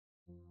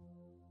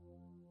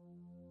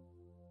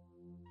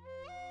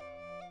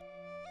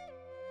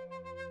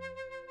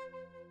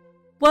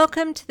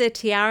Welcome to the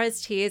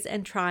Tiaras, Tears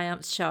and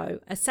Triumphs show,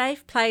 a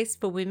safe place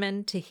for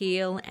women to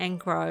heal and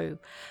grow,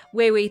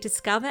 where we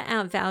discover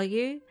our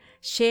value,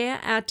 share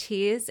our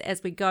tears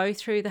as we go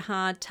through the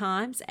hard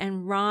times,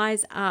 and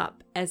rise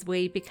up as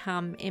we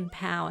become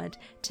empowered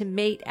to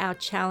meet our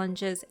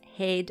challenges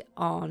head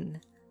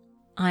on.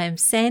 I am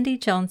Sandy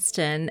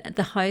Johnston,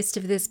 the host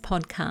of this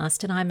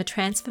podcast, and I'm a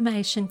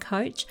transformation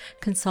coach,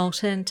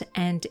 consultant,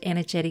 and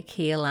energetic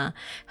healer,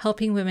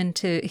 helping women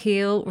to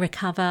heal,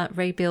 recover,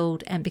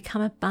 rebuild, and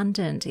become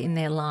abundant in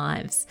their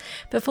lives.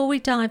 Before we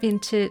dive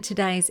into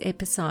today's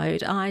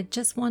episode, I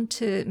just want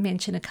to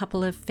mention a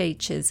couple of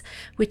features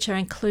which are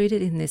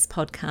included in this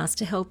podcast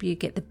to help you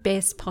get the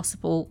best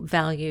possible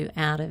value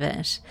out of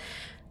it.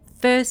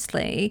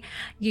 Firstly,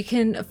 you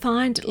can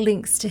find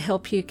links to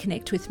help you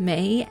connect with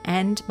me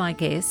and my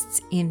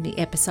guests in the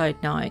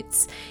episode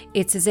notes.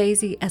 It's as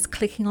easy as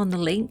clicking on the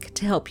link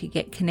to help you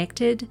get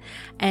connected.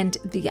 And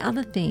the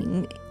other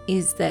thing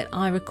is that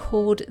I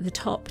record the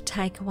top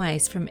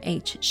takeaways from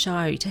each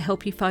show to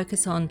help you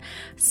focus on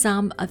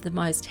some of the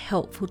most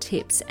helpful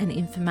tips and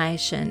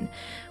information,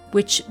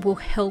 which will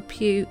help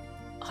you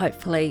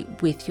hopefully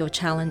with your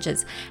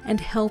challenges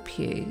and help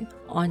you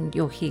on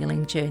your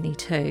healing journey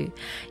too.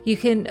 You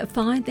can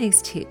find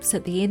these tips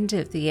at the end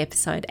of the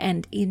episode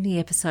and in the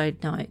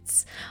episode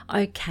notes.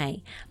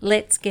 Okay,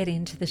 let's get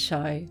into the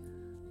show.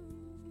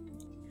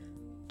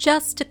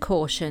 Just a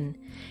caution,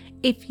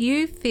 if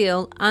you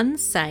feel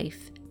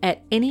unsafe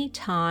at any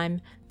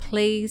time,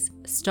 please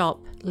stop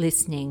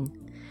listening.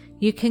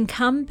 You can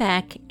come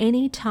back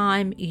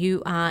anytime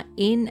you are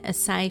in a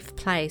safe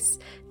place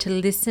to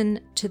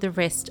listen to the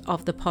rest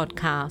of the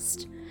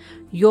podcast.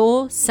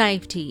 Your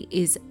safety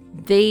is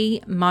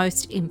the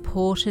most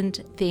important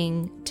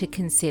thing to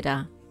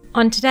consider.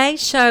 On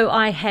today's show,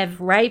 I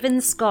have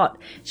Raven Scott.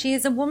 She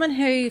is a woman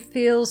who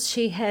feels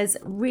she has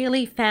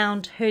really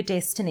found her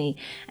destiny,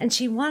 and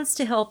she wants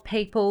to help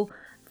people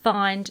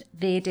find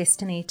their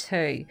destiny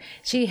too.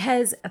 She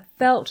has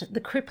felt the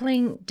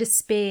crippling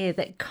despair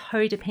that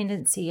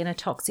codependency in a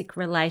toxic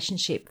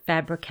relationship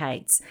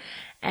fabricates.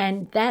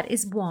 And that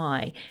is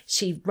why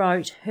she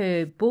wrote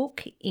her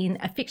book in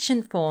a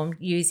fiction form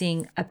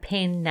using a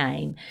pen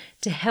name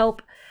to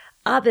help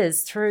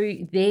others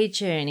through their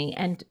journey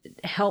and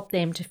help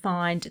them to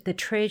find the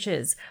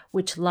treasures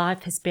which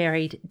life has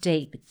buried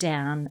deep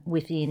down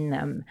within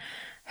them.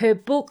 Her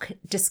book,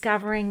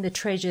 Discovering the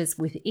Treasures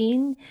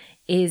Within,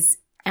 is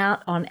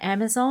out on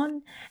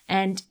Amazon,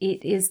 and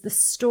it is the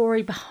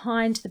story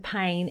behind the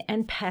pain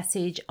and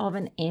passage of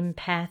an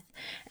empath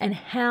and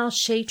how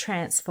she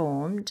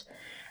transformed.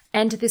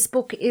 And this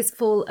book is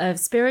full of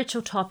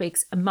spiritual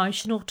topics,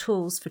 emotional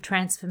tools for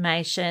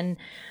transformation,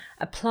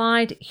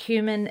 applied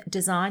human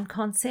design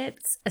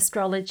concepts,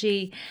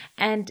 astrology,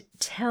 and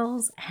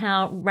tells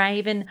how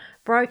Raven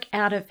broke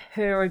out of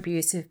her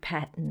abusive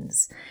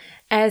patterns.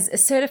 As a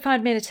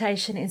certified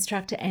meditation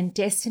instructor and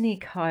destiny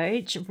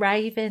coach,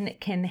 Raven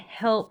can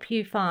help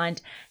you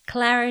find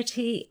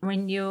clarity,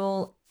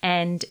 renewal,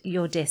 and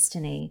your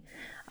destiny.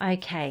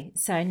 Okay,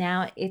 so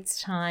now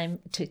it's time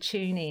to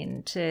tune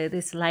in to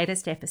this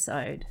latest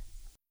episode.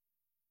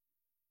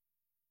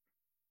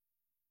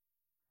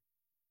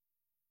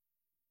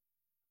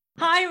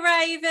 Hi,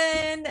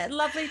 Raven.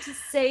 Lovely to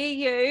see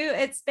you.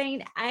 It's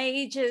been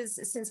ages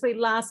since we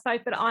last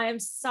spoke, but I am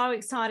so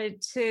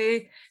excited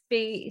to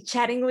be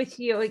chatting with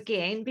you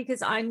again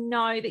because I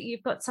know that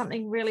you've got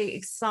something really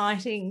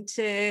exciting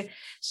to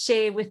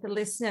share with the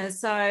listeners.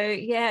 So,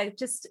 yeah,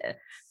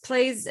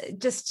 please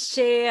just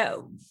share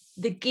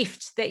the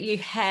gift that you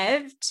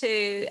have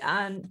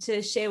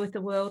to share with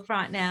the world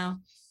right now.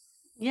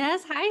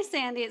 Yes. Hi,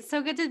 Sandy. It's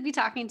so good to be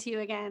talking to you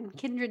again.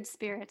 Kindred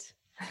spirit.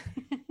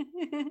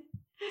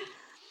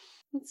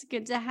 It's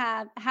good to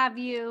have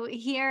you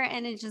here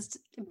and just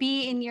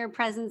be in your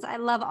presence. I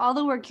love all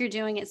the work you're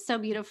doing. It's so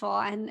beautiful.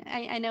 And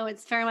I know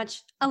it's very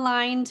much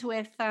aligned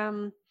with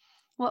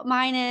what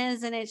mine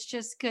is. And it's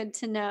just good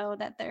to know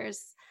that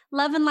there's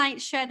love and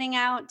light shedding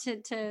out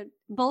to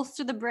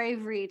bolster the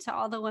bravery to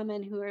all the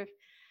women who are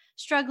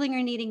struggling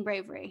or needing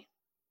bravery.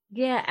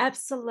 Yeah,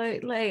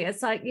 absolutely.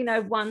 It's like,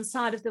 one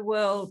side of the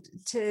world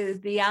to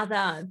the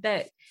other,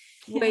 but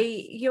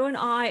you and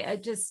I are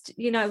just,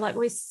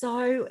 we're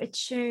so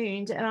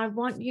attuned, and I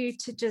want you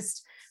to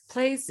just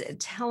please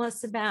tell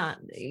us about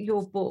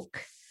your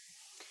book.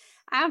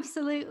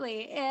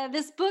 Absolutely.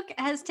 This book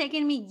has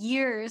taken me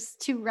years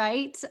to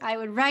write. I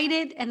would write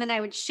it and then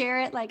I would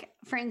share it. Like,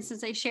 for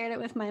instance, I shared it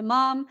with my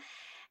mom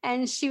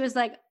and she was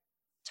like,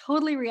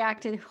 totally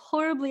reacted,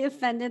 horribly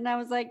offended. And I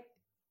was like,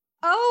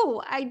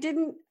 oh, I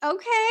didn't.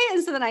 Okay.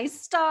 And so then I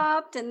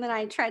stopped and then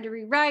I tried to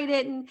rewrite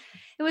it. And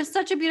it was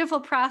such a beautiful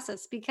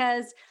process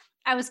because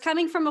I was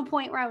coming from a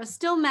point where I was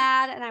still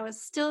mad and I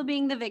was still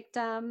being the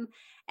victim.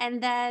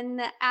 And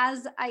then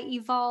as I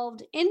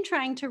evolved in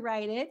trying to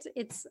write it,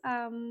 it's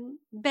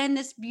been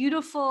this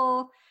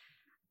beautiful,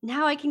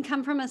 now I can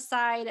come from a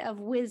side of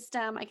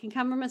wisdom. I can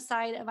come from a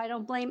side of I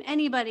don't blame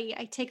anybody.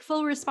 I take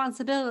full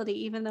responsibility,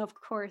 even though, of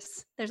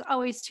course, there's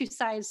always two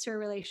sides to a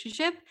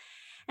relationship.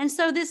 And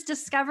so this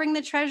Discovering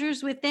the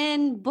Treasures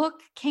Within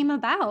book came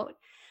about.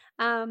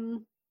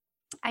 Um,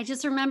 I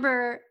just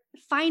remember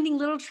finding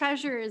little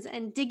treasures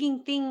and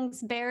digging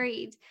things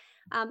buried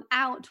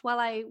out while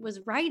I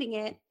was writing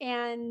it.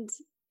 And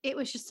it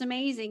was just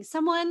amazing.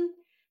 Someone,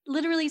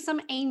 literally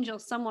some angel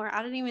somewhere,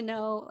 I don't even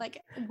know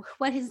like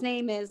what his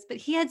name is, but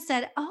he had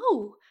said,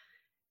 "Oh,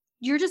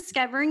 you're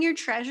discovering your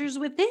treasures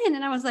within."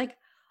 And I was like,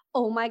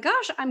 "Oh my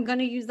gosh, I'm going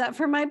to use that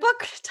for my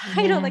book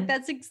title." Yeah. Like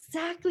that's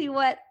exactly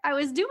what I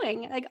was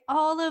doing. Like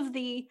all of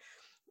the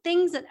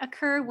things that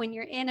occur when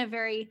you're in a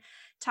very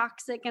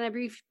toxic and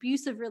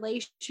abusive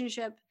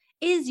relationship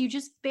is you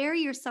just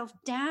bury yourself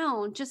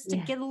down just to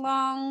Yeah. get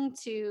along,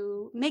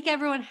 to make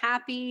everyone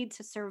happy,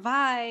 to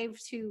survive,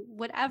 to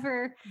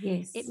whatever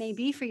it Yes. may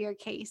be for your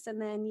case.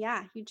 And then,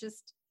 yeah,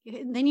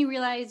 then you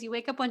realize you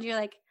wake up one day, you're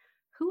like,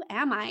 who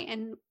am I?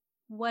 And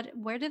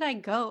where did I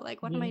go?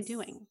 Like, what am I Yes.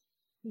 doing?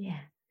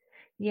 Yeah.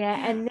 Yeah,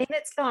 Yeah. and then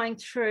it's going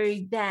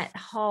through that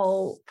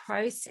whole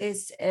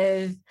process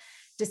of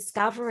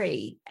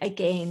discovery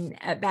again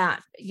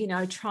about,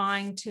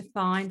 trying to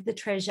find the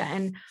treasure.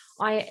 And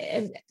I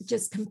am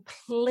just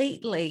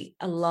completely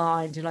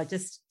aligned, and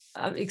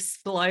I'm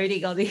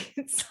exploding on the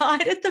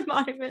inside at the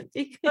moment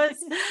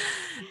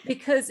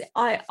because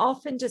I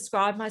often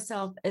describe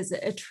myself as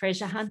a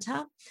treasure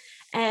hunter.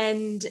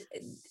 And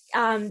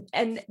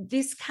and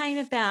this came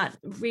about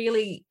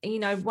really,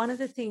 one of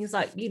the things,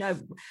 like,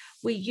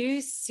 we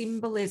use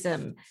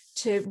symbolism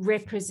to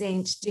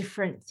represent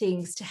different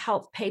things to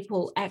help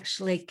people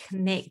actually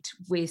connect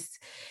with,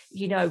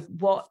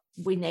 what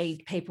we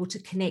need people to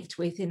connect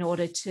with in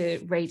order to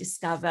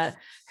rediscover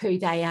who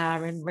they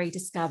are and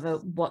rediscover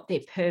what their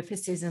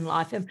purpose is in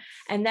life.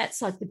 And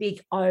that's like the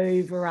big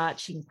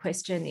overarching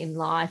question in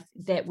life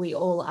that we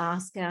all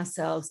ask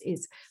ourselves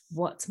is,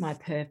 what's my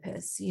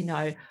purpose?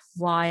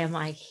 Why am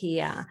I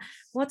here?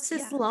 What's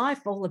this Yeah.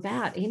 life all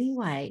about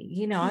anyway?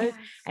 Yeah.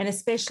 And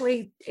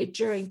especially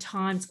during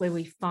times where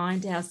we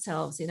find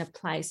ourselves in a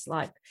place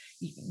like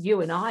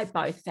you and I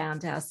both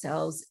found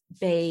ourselves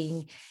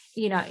being,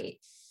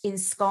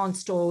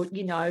 ensconced or,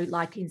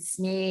 like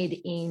ensnared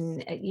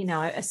in,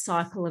 a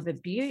cycle of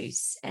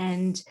abuse.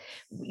 And,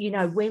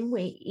 when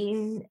we're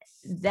in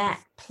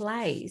that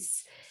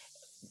place,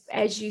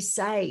 as you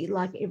say,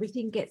 like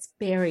everything gets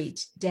buried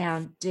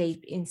down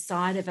deep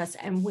inside of us,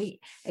 and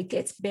it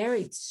gets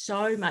buried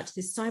so much.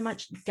 There's so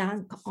much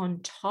gunk on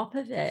top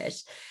of it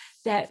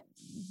that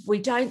we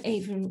don't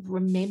even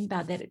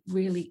remember that it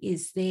really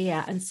is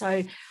there. And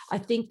so I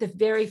think the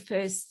very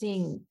first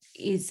thing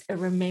is a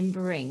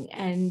remembering.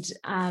 And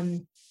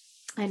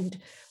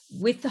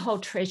with the whole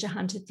treasure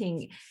hunter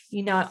thing,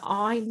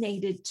 I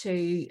needed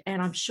to,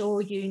 and I'm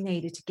sure you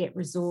needed to get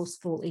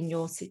resourceful in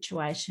your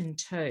situation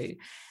too.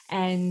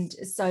 And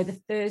so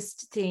the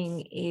first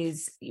thing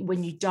is,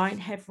 when you don't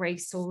have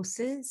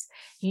resources,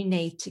 you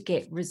need to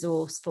get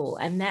resourceful.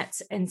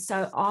 And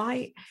so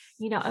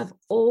I've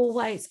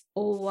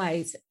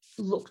always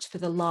looked for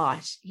the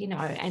light,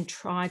 and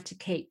tried to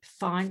keep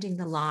finding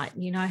the light.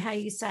 You know how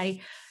you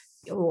say,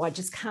 "Oh, I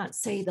just can't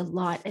see the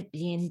light at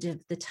the end of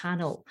the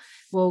tunnel."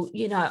 Well,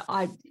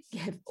 I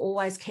have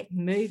always kept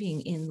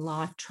moving in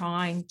life,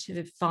 trying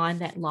to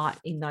find that light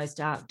in those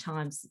dark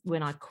times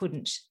when I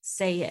couldn't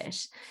see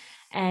it.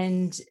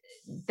 And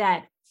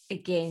that,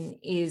 again,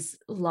 is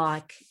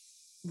like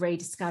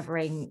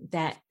rediscovering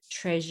that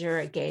treasure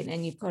again.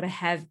 And you've got to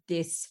have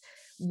this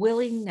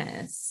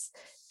willingness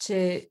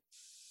to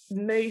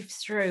move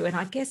through. And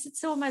I guess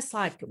it's almost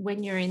like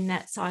when you're in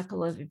that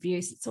cycle of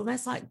abuse, it's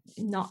almost like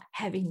not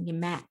having your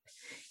map.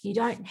 You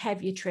don't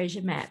have your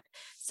treasure map.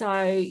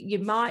 So you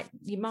might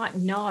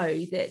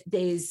know that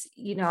there's,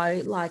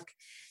 like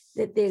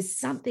that there's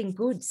something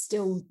good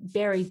still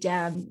buried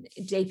down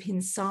deep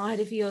inside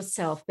of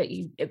yourself, but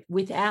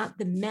without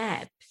the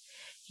map,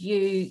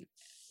 you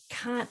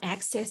can't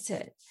access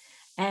it.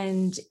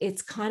 And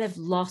it's kind of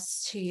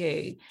lost to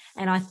you.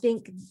 And I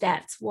think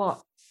that's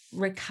what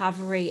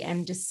recovery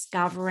and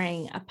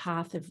discovering a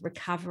path of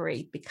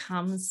recovery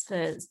becomes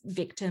for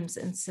victims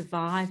and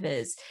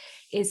survivors,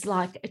 is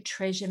like a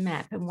treasure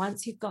map. And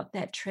once you've got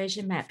that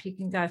treasure map, you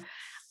can go,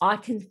 I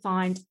can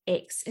find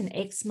X, and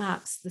X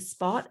marks the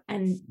spot.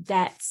 And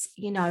that's,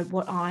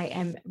 what I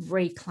am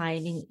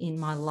reclaiming in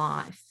my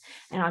life.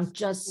 And I'm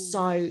just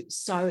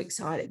so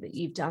excited that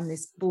you've done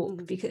this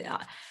book, because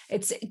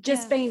it's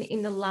just been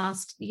in the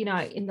last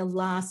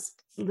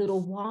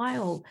little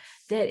while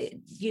that,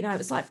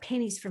 it's like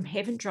pennies from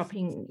heaven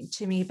dropping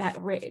to me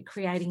about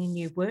creating a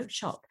new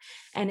workshop.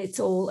 And it's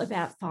all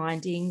about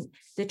finding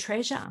the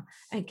treasure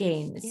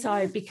again. Yeah.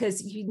 So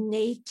because you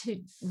need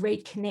to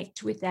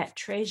reconnect with that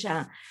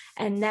treasure,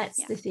 and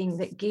that's the thing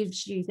that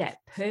gives you that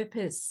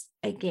purpose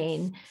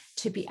again,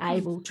 to be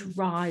able to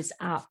rise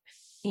up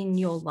in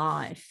your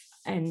life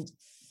and,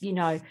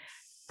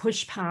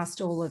 push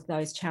past all of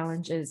those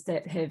challenges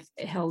that have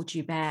held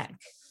you back.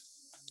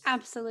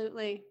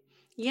 Absolutely.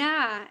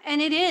 Yeah.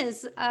 And it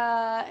is,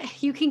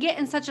 you can get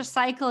in such a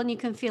cycle and you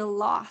can feel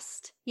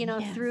lost,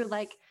 through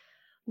like,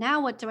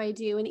 now what do I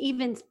do? And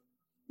even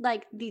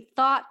like the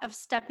thought of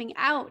stepping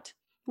out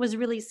was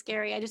really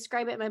scary. I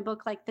describe it in my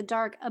book like the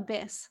dark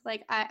abyss.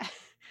 Like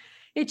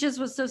it just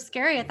was so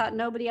scary. I thought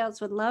nobody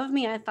else would love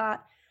me. I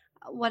thought,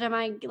 what am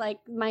I like?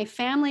 My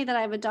family that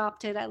I've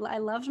adopted, I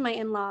loved my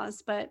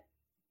in-laws, but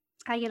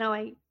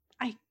I,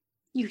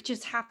 you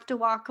just have to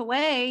walk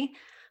away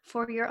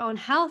for your own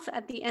health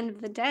at the end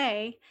of the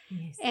day,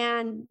 Yes.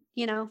 and,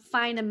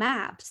 find a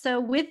map. So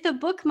with the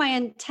book, my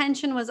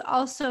intention was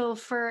also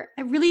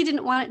I really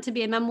didn't want it to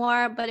be a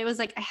memoir, but it was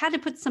like, I had to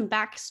put some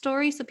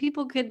backstory so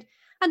people could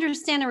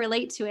understand and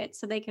relate to it,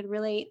 so they could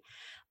relate.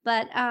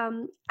 But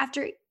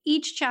after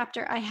each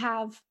chapter, I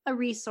have a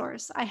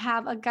resource, I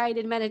have a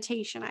guided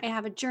meditation, I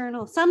have a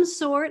journal, some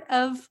sort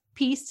of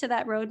piece to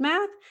that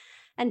roadmap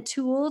and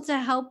tool to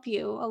help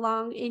you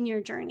along in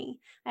your journey.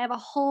 I have a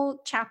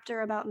whole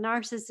chapter about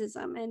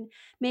narcissism and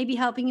maybe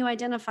helping you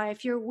identify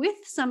if you're with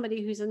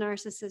somebody who's a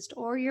narcissist,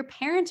 or your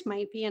parent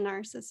might be a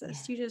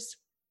narcissist. Yeah. You just,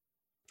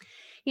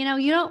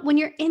 you don't, when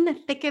you're in the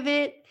thick of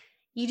it,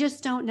 you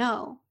just don't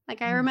know.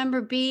 Like, I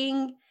remember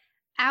being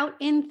out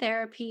in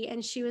therapy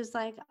and she was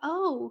like,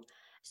 "Oh,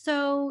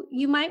 so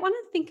you might want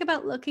to think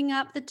about looking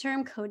up the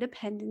term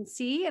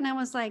codependency." And I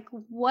was like,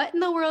 "What in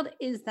the world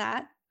is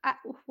that?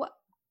 What?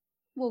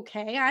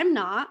 Okay, I'm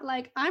not,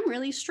 like, I'm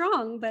really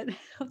strong," but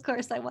of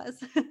course I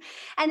was.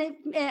 And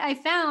I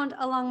found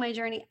along my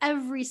journey,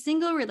 every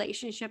single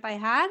relationship I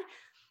had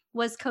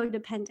was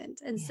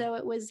codependent. And Yeah. so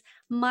it was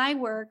my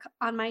work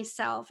on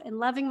myself and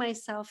loving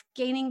myself,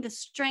 gaining the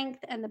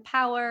strength and the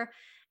power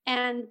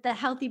and the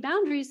healthy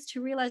boundaries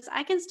to realize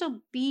I can still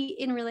be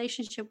in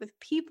relationship with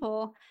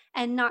people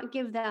and not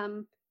give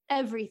them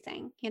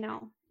everything,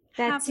 have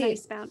That's it.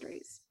 nice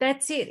boundaries.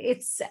 That's it.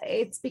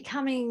 It's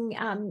becoming,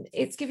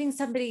 it's giving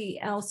somebody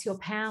else your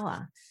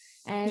power.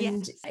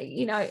 And,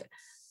 Yes.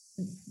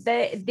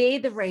 they're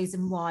the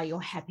reason why you're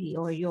happy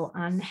or you're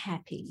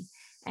unhappy.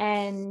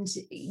 And,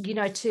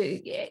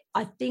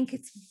 I think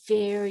it's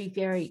very,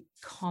 very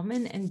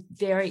common and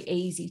very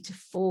easy to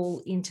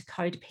fall into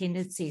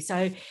codependency.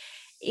 So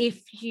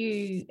if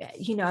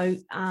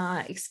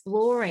are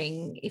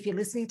exploring, if you're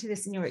listening to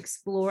this and you're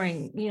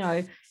exploring,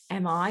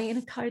 am I in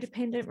a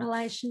codependent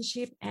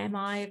relationship? Am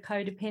I a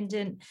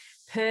codependent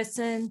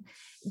person?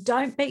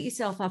 Don't beat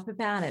yourself up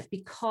about it,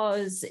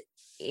 because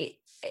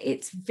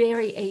it's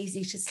very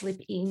easy to slip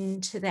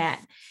into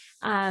that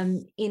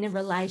in a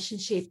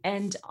relationship.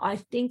 And I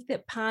think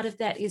that part of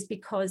that is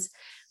because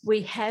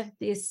we have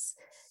this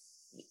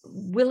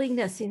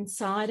willingness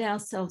inside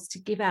ourselves to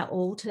give our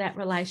all to that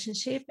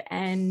relationship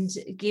and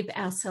give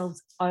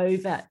ourselves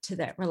over to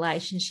that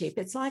relationship.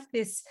 It's like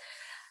this,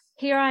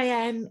 here I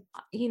am,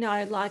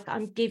 like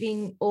I'm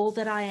giving all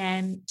that I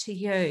am to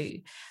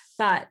you.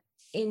 But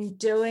in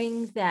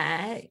doing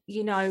that,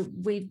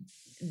 we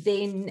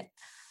then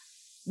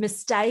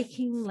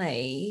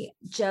mistakenly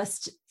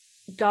just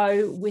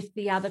go with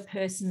the other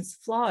person's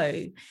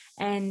flow,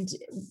 and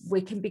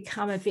we can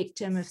become a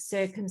victim of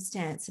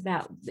circumstance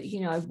about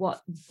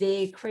what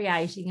they're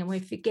creating, and we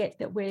forget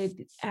that we're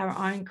our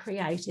own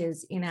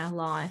creators in our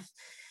life.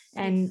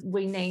 And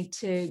we need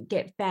to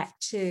get back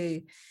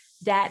to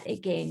that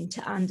again,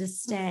 to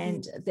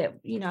understand that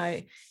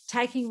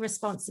taking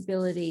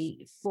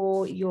responsibility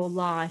for your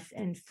life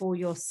and for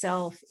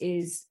yourself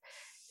is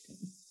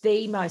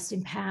the most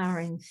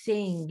empowering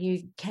thing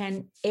you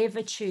can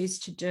ever choose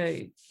to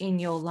do in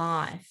your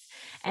life.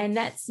 And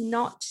that's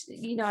not,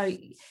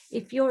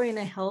 if you're in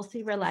a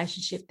healthy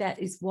relationship, that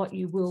is what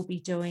you will be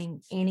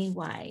doing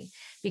anyway,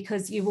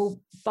 because you will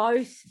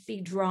both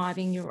be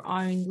driving your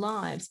own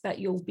lives, but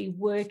you'll be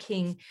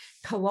working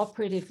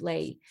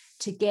cooperatively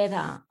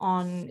together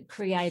on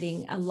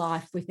creating a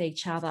life with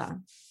each other.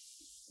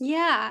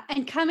 Yeah.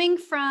 And coming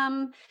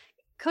from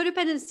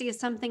codependency is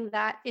something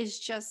that is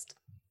just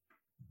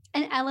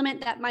an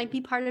element that might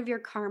be part of your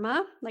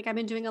karma. Like, I've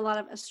been doing a lot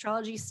of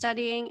astrology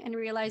studying and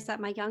realized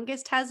that my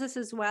youngest has this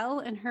as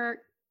well in her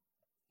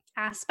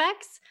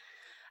aspects.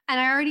 And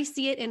I already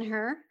see it in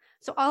her.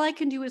 So all I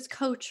can do is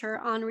coach her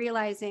on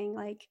realizing,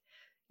 like,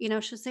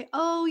 she'll say,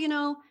 "Oh,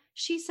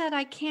 she said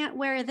I can't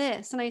wear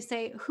this." And I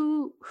say,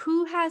 who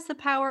has the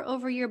power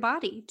over your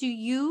body? Do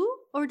you,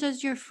 or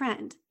does your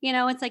friend?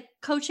 It's like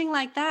coaching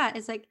like that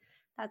is like,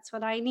 that's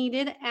what I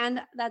needed.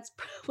 And that's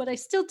what I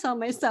still tell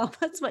myself.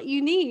 That's what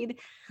you need.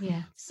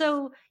 Yeah.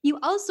 So you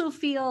also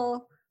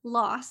feel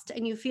lost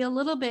and you feel a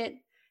little bit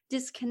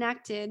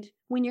disconnected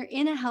when you're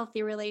in a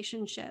healthy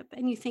relationship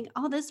and you think,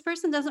 "Oh, this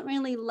person doesn't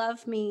really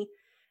love me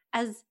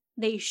as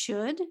they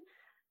should."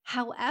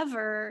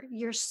 However,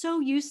 you're so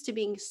used to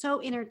being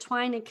so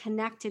intertwined and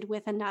connected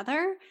with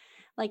another,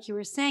 like you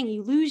were saying,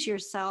 you lose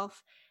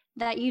yourself,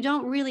 that you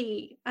don't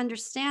really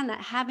understand that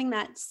having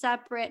that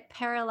separate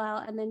parallel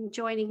and then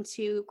joining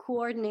to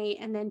coordinate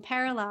and then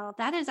parallel,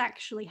 that is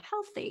actually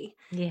healthy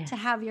to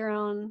have your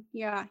own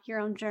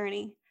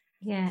journey.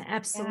 Yeah,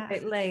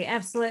 absolutely.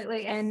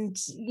 Absolutely. And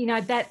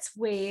that's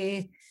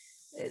where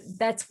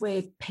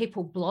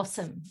people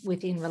blossom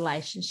within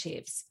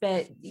relationships.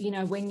 But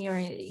when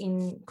you're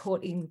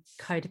caught in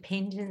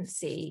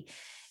codependency,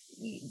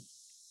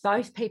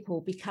 both people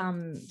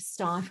become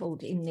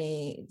stifled in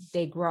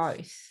their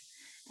growth.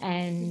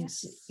 And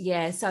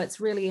so it's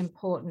really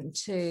important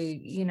to,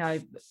 you know,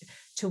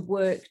 to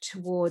work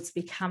towards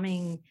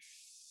becoming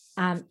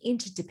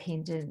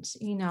interdependent,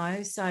 you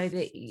know, so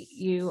that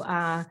you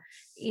are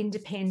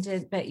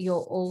independent, but you're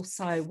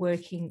also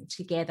working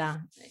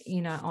together,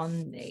 you know,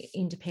 on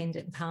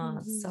independent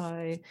paths.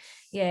 So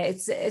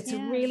it's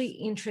a really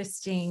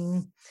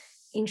interesting,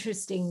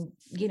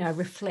 you know,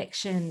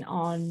 reflection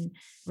on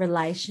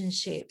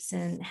relationships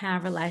and how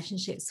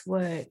relationships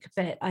work.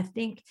 But I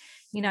think,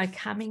 you know,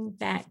 coming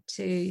back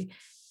to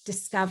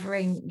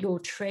discovering your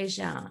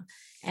treasure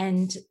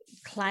and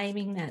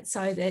claiming that,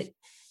 so that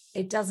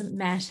it doesn't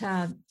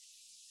matter,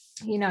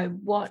 you know,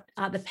 what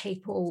other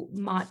people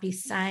might be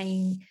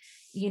saying,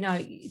 you know,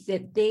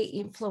 that their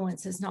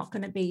influence is not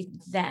going to be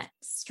that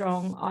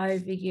strong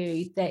over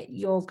you that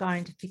you're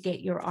going to forget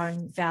your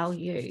own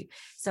value.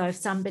 So if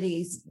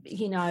somebody's,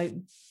 you know,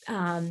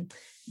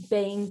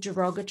 being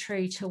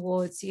derogatory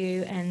towards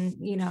you and,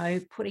 you know,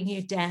 putting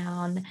you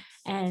down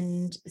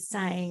and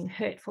saying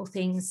hurtful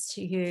things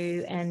to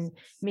you and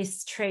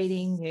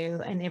mistreating you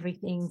and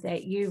everything,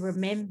 that you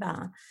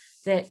remember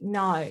that,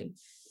 no,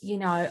 you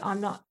know,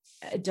 I'm not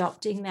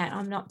adopting that.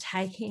 I'm not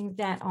taking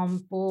that on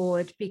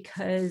board,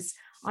 because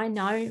I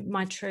know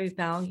my true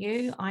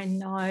value. I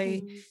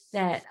know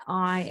that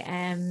I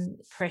am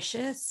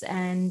precious,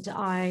 and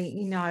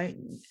I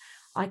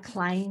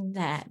claim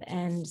that.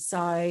 And so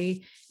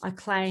I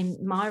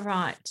claim my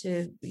right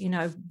to, you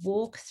know,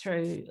 walk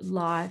through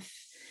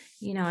life,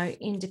 you know,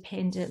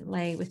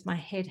 independently with my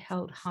head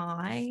held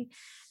high,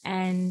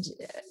 and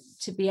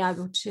to be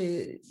able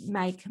to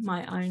make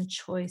my own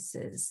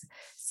choices.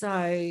 So,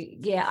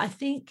 I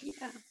think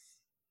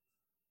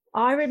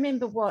I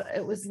remember what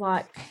it was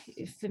like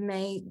for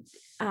me,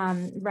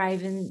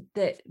 Raven,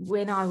 that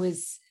when I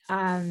was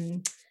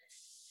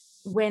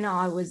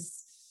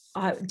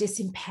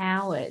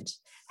disempowered,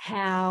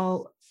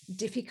 how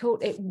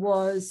difficult it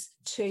was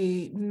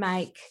to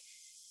make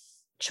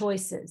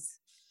choices.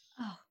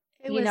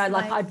 You know,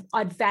 like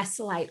I'd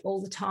vacillate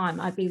all the time.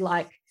 I'd be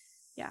like,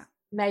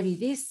 maybe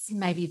this,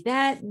 maybe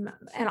that, and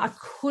I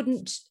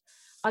couldn't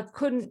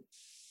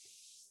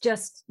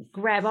just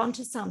grab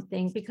onto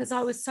something because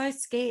I was so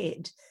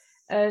scared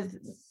of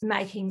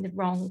making the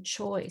wrong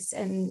choice.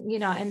 And, you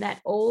know, and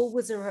that all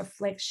was a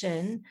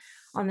reflection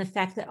on the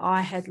fact that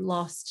I had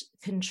lost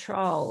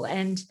control.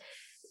 And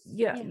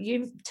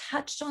you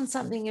touched on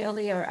something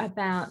earlier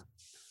about,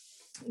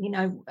 you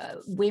know,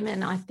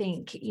 women, I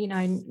think, you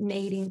know,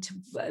 needing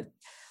to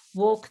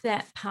walk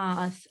that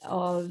path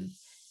of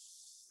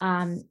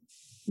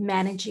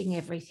managing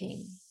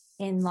everything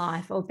in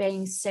life, or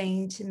being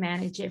seen to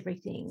manage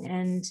everything.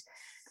 And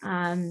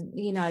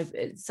you know,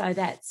 so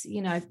that's,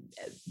 you know,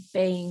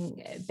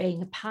 being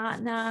a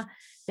partner,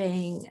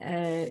 being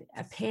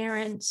a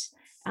parent,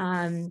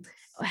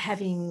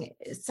 having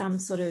some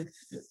sort of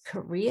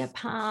career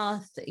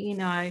path, you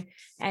know,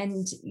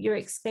 and you're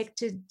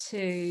expected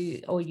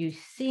to, or you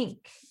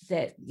think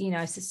that, you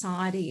know,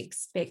 society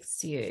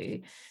expects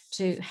you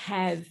to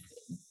have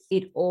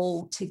it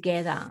all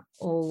together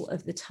all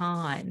of the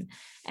time.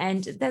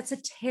 And that's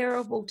a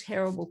terrible,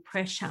 terrible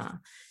pressure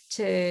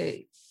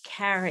to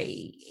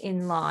carry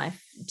in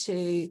life,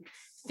 to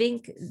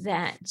think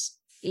that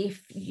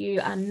if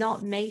you are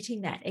not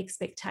meeting that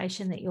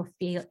expectation, that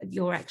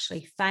you're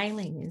actually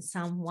failing in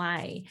some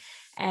way,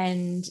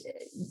 and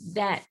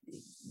that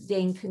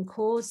then can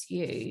cause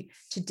you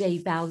to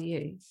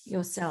devalue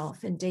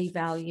yourself and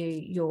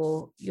devalue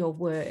your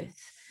worth.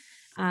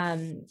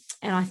 And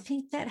I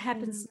think that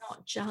happens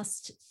not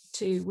just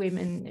to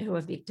women who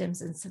are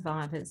victims and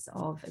survivors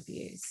of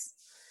abuse.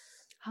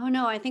 Oh,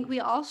 no, I think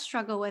we all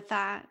struggle with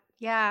that.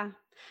 Yeah.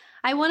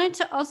 I wanted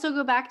to also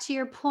go back to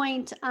your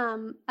point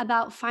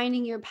about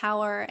finding your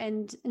power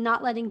and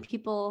not letting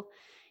people,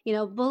 you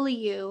know, bully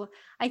you.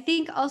 I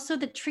think also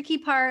the tricky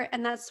part,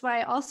 and that's why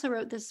I also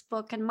wrote this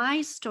book and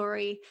my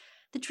story,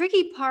 the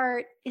tricky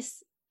part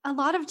is a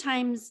lot of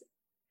times,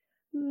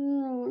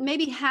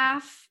 maybe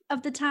half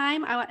of the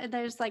time,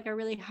 there's like a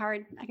really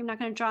hard, I'm not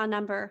going to draw a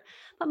number,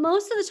 but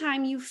most of the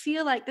time you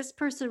feel like this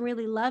person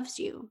really loves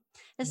you,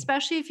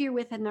 especially if you're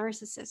with a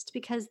narcissist,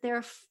 because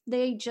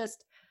they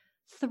just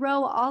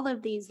throw all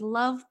of these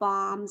love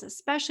bombs,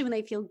 especially when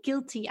they feel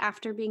guilty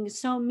after being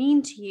so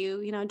mean to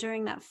you, you know,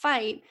 during that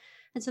fight.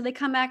 And so they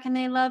come back and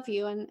they love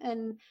you,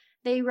 and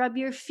they rub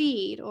your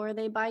feet, or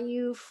they buy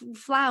you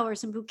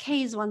flowers and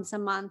bouquets once a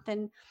month,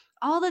 and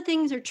all the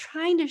things are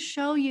trying to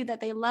show you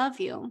that they love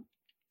you.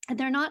 And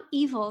they're not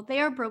evil. They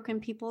are broken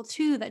people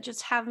too, that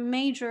just have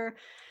major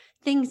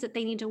things that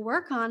they need to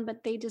work on,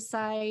 but they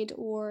decide,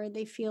 or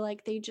they feel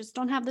like they just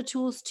don't have the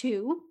tools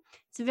to.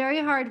 It's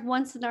very hard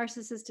once the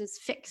narcissist is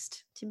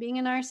fixed to being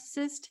a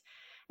narcissist.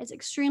 It's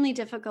extremely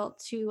difficult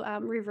to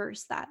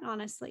reverse that,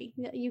 honestly.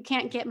 You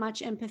can't get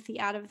much empathy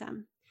out of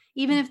them,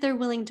 even if they're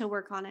willing to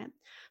work on it.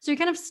 So you're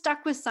kind of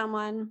stuck with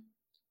someone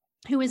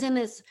who is in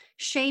this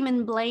shame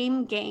and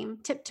blame game,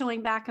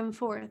 tiptoeing back and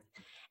forth.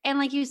 And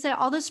like you said,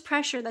 all this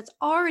pressure that's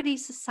already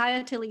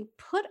societally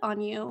put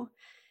on you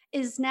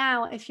is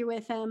now, if you're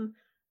with him,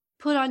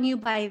 put on you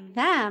by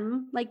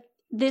them. Like,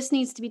 this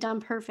needs to be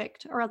done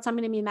perfect or else I'm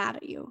going to be mad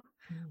at you.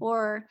 Mm.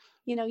 Or,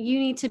 you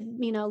need to,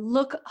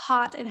 look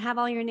hot and have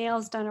all your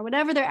nails done, or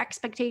whatever their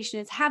expectation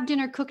is. Have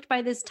dinner cooked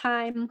by this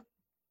time,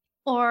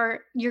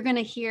 or you're going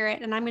to hear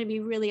it and I'm going to be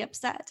really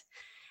upset.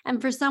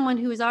 And for someone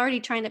who is already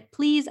trying to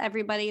please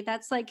everybody,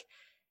 that's like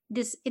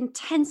this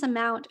intense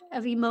amount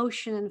of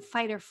emotion and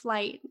fight or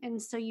flight.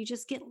 And so you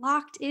just get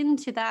locked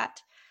into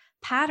that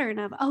pattern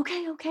of,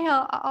 okay,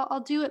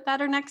 I'll do it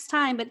better next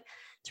time. But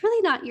it's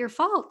really not your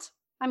fault.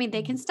 I mean,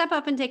 they can step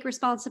up and take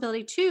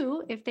responsibility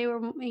too. If they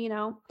were, in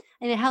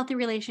a healthy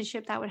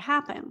relationship, that would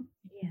happen.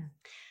 Yeah.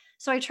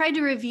 So I tried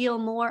to reveal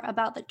more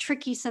about the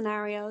tricky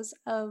scenarios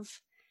of,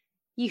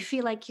 you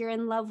feel like you're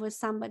in love with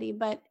somebody,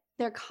 but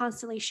they're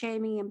constantly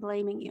shaming and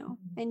blaming you,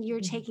 and you're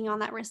Yeah. taking on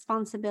that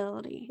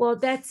responsibility. Well,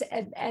 that's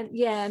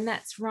and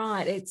that's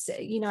right. It's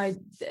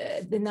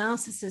the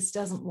narcissist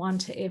doesn't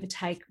want to ever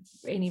take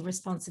any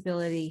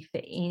responsibility for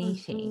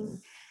anything,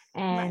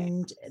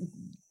 and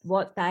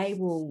what they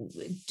will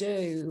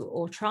do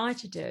or try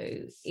to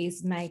do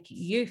is make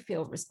you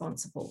feel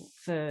responsible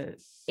for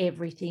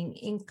everything,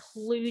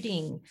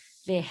 including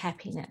their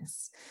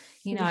happiness.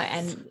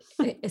 Yes.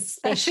 And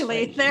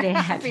especially their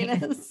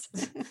happiness.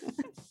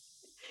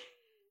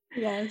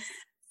 Yes.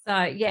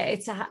 So yeah,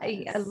 it's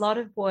a lot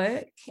of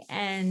work,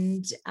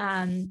 and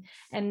for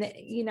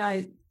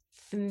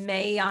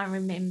me, I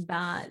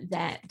remember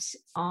that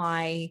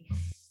I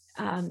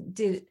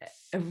did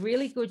a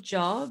really good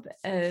job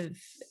of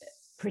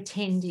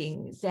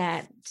pretending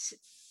that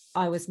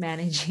I was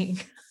managing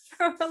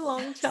for a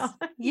long time.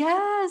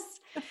 Yes.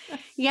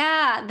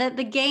 Yeah.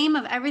 The game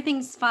of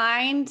everything's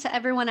fine to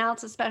everyone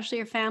else, especially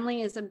your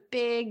family, is a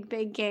big,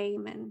 big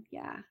game. And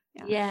yeah.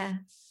 And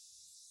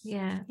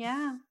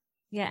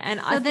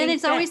So I then think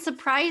it's always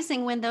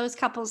surprising when those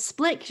couples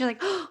split, because you're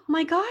like, oh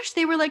my gosh,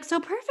 they were like so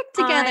perfect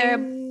I together.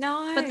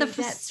 know, But the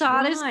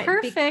facade is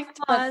perfect,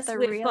 but the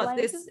we've real got life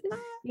this, is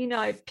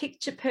not.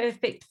 picture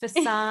perfect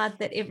facade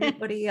that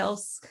everybody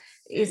else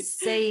is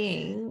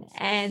seeing,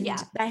 and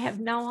Yeah. they have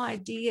no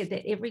idea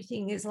that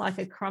everything is like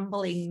a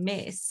crumbling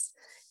mess,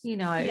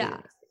 Yeah.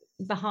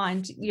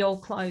 behind your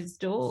closed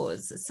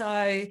doors.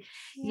 So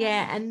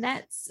and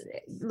that's,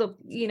 look,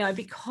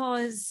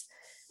 because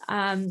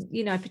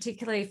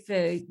particularly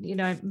for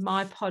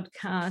my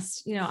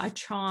podcast, I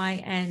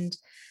try and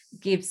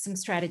give some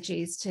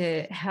strategies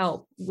to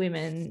help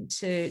women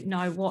to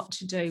know what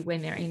to do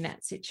when they're in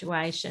that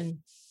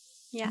situation.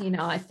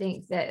 I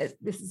think that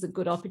this is a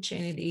good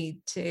opportunity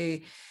to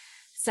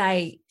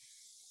say,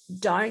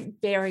 don't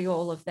bury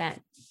all of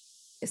that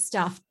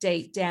stuff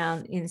deep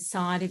down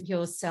inside of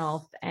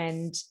yourself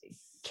and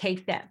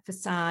keep that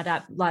facade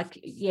up. Like,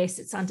 yes,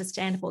 it's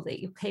understandable that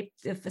you keep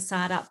the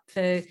facade up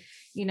for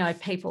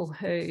people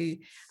who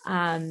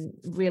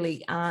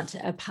really aren't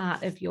a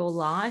part of your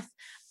life,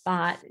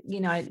 but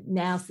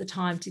now's the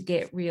time to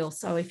get real.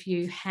 So if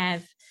you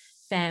have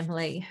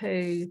family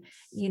who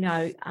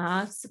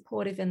are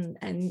supportive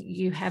and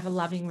you have a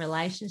loving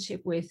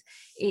relationship with,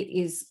 it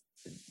is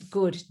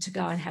good to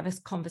go and have a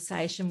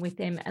conversation with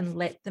them and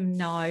let them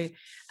know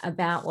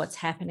about what's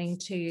happening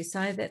to you,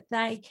 so that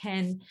they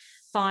can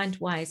find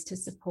ways to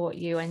support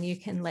you, and you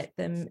can let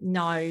them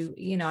know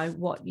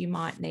what you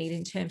might need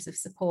in terms of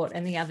support.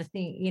 And the other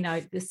thing,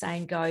 the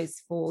same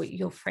goes for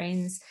your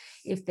friends.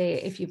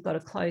 If you've got a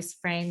close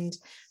friend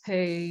who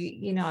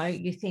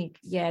you think,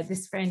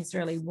 this friend's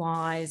really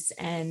wise,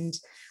 and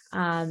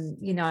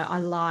I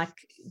like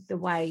the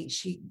way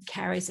she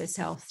carries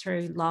herself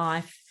through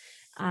life,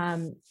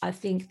 I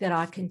think that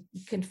I can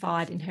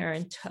confide in her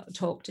and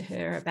talk to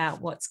her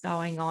about what's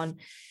going on,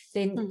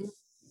 then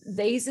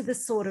these are the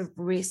sort of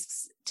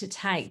risks to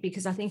take,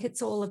 because I think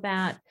it's all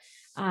about,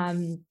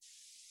 when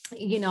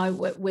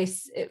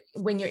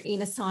you're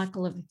in a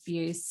cycle of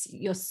abuse,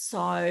 you're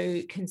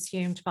so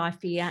consumed by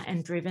fear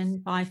and driven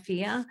by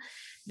fear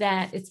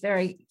that it's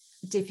very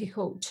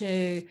difficult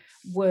to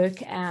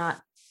work out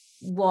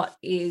what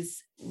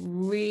is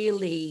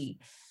really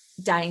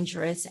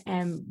dangerous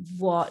and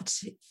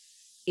what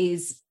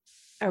is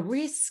a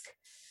risk,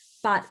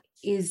 but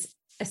is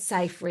a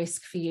safe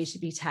risk for you to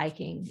be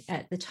taking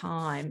at the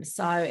time.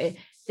 So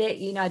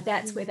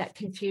that's where that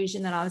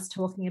confusion that I was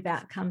talking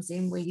about comes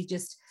in, where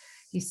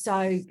you're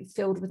so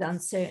filled with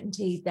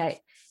uncertainty that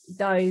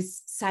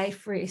those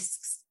safe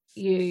risks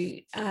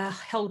you are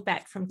held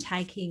back from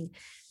taking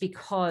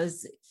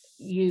because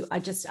you are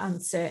just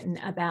uncertain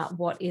about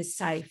what is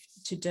safe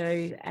to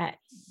do at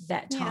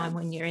that time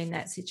when you're in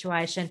that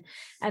situation.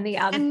 And the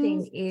other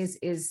thing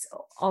is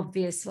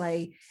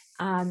obviously,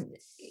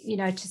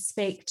 to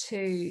speak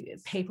to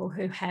people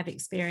who have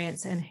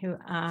experience and who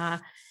are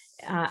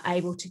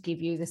able to give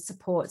you the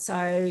support.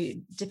 So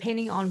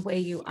depending on where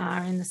you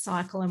are in the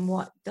cycle and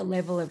what the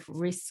level of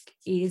risk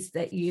is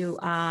that you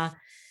are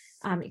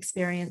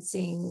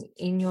experiencing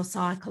in your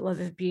cycle of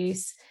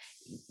abuse,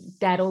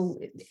 that'll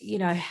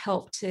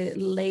help to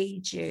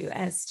lead you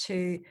as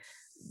to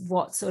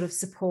what sort of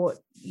support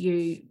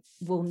you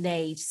will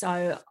need.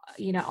 So,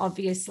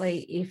 obviously,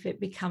 if it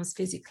becomes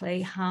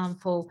physically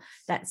harmful,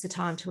 that's the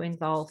time to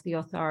involve the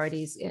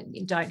authorities.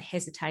 Don't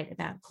hesitate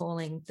about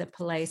calling the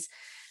police.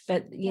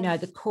 But,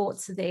 the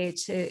courts are there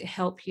to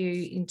help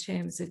you in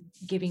terms of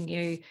giving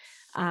you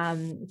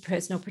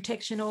personal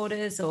protection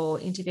orders or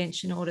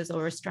intervention orders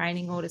or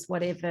restraining orders,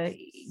 whatever,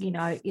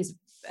 is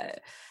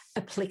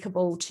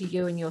applicable to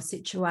you and your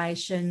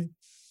situation.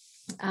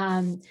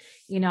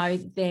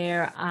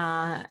 There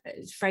are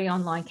free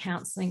online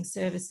counselling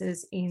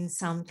services in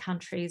some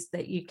countries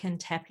that you can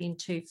tap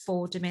into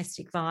for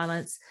domestic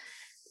violence.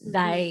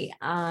 They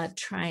are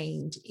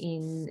trained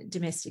in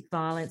domestic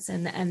violence,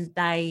 and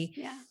they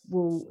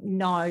will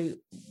know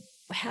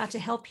how to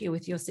help you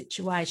with your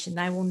situation.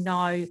 They will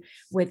know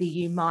whether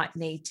you might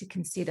need to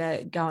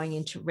consider going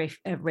into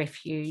a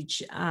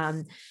refuge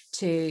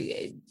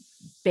to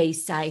be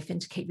safe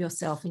and to keep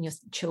yourself and your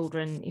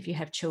children, if you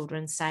have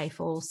children, safe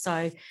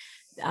also.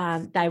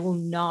 They will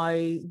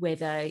know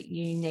whether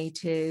you need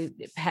to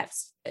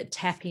perhaps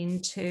tap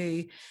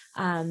into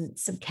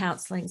some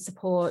counselling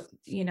support,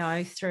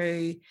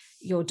 through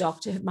your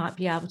doctor, who might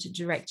be able to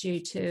direct you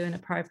to an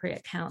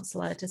appropriate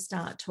counsellor to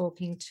start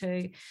talking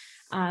to.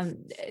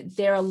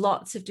 There are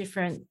lots of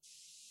different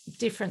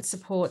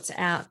supports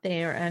out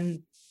there.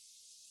 And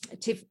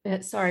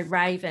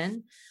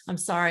Raven, I'm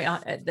sorry, I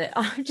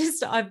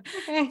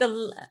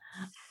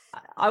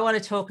want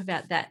to talk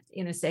about that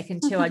in a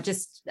second too. I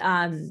just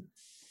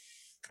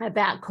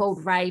about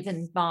called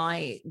Raven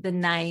by the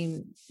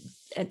name,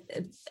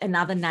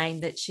 another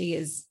name that she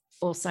is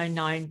also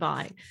known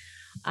by.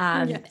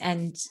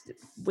 And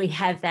we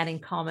have that in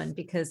common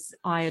because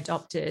I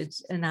adopted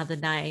another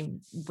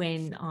name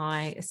when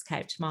I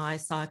escaped my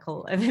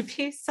cycle of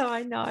abuse. So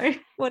I know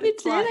what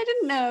it's like. I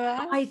didn't know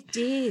that. I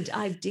did.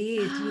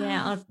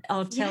 Yeah,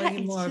 I'll tell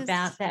you more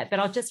about that. But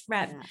I'll just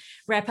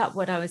wrap up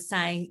what I was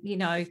saying.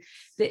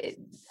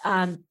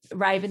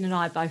 Raven and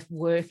I both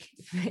work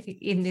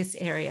in this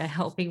area,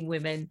 helping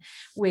women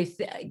with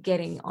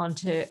getting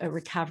onto a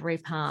recovery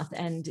path.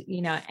 And,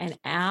 and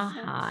our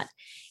heart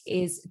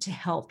is to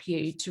help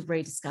you to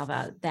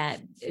rediscover that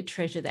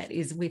treasure that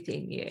is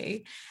within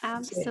you.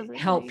 Absolutely.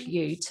 To help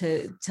you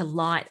to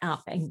light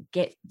up and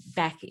get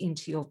back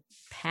into your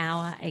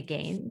power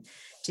again,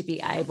 to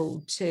be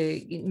able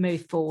to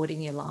move forward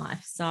in your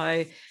life.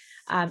 So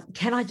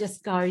can I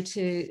just go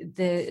to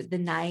the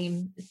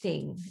name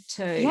thing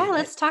too? Yeah,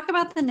 let's talk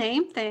about the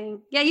name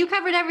thing. Yeah, you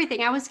covered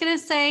everything. I was going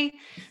to say,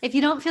 if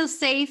you don't feel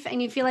safe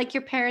and you feel like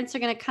your parents are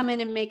going to come in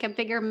and make a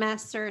bigger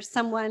mess, or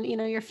someone,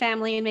 your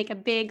family, and make a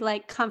big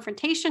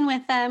confrontation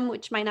with them,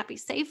 which might not be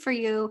safe for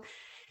you.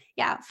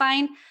 Yeah,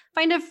 find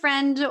a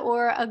friend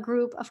or a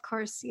group. Of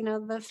course, the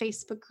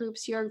Facebook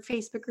groups, your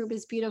Facebook group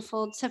is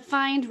beautiful, to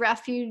find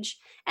refuge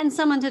and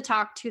someone to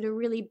talk to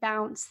really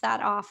bounce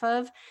that off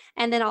of.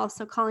 And then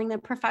also calling the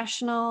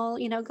professional,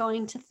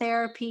 going to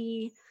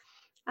therapy.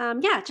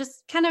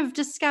 Just kind of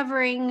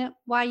discovering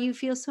why you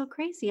feel so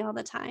crazy all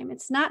the time.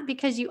 It's not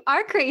because you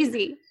are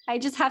crazy. I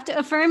just have to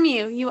affirm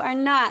you are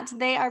not.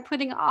 They are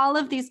putting all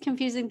of these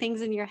confusing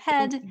things in your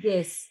head.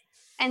 Yes.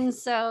 And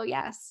so,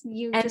 yes,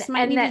 you just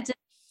might need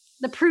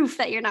the proof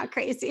that you're not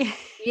crazy.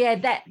 Yeah,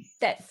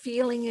 that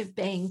feeling of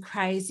being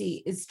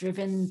crazy is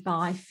driven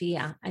by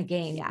fear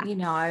again,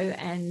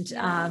 and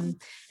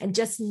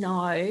just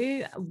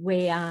know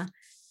where,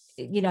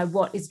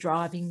 what is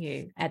driving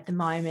you at the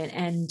moment.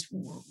 And,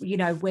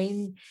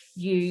 when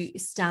you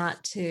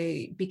start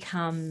to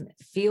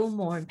feel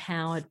more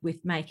empowered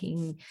with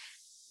making,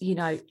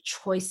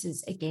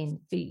 choices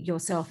again for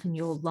yourself and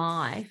your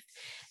life,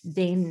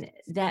 then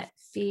that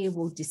fear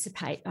will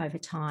dissipate over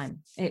time.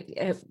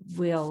 It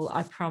will,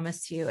 I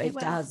promise you, it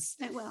does.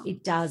 It will.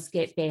 It does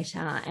get better.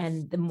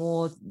 And the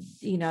more,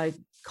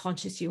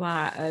 conscious you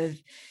are of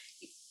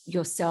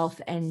yourself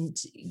and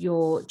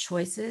your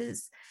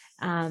choices,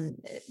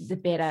 the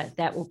better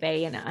that will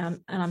be.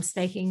 And I'm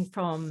speaking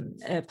from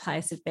a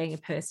place of being a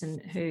person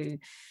who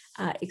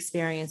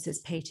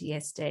experiences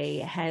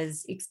PTSD,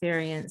 has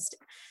experienced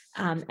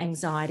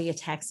anxiety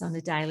attacks on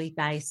a daily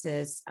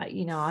basis.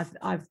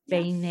 I've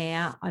been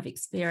there, I've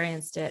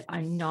experienced it. I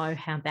know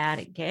how bad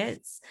it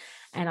gets,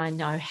 and I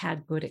know how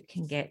good it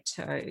can get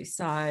too.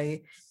 So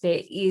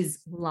there is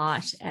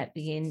light at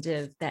the end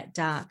of that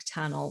dark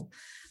tunnel.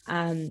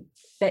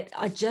 But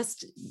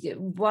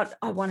what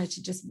I wanted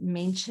to just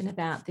mention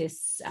about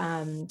this,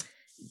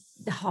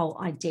 the whole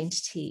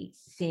identity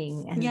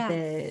thing and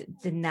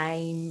the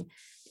name,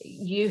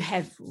 you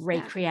have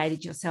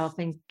recreated yourself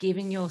and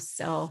given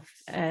yourself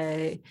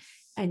a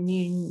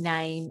new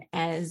name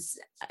as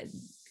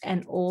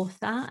an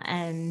author.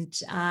 And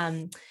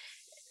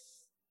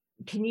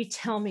can you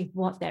tell me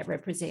what that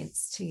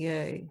represents to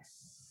you?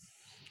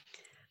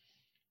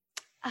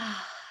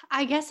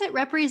 I guess it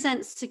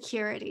represents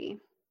security.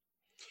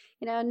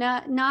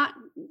 Not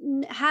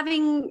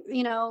having,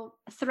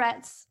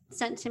 threats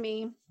sent to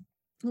me.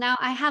 Now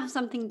I have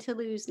something to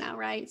lose now,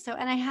 right? So,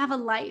 and I have a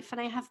life and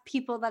I have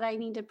people that I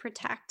need to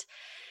protect.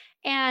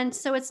 And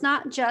so it's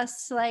not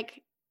just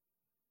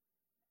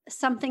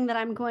something that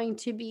I'm going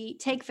to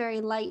take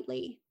very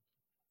lightly.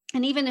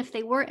 And even if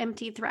they were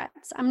empty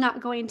threats, I'm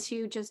not going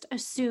to just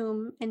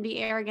assume and be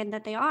arrogant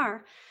that they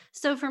are.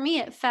 So for me,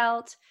 it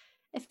felt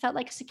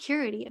like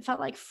security. It felt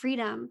like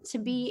freedom to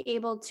be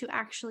able to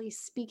actually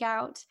speak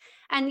out.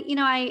 And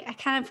I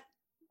kind of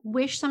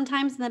wish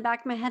sometimes in the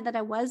back of my head that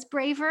I was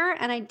braver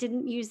and I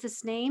didn't use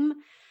this name,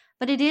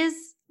 but it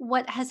is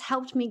what has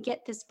helped me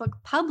get this book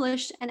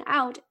published and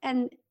out.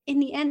 And in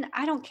the end,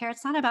 I don't care.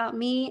 It's not about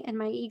me and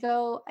my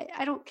ego.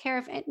 I don't care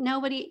if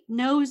nobody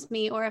knows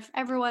me or if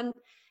everyone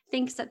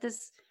thinks that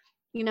this,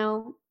 you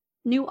know,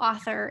 new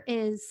author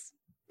is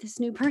this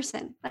new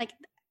person. Like,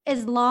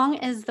 as long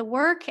as the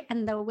work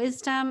and the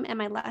wisdom and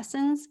my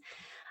lessons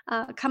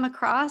come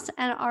across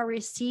and are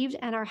received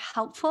and are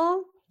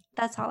helpful,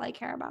 that's all I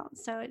care about.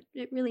 So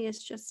it really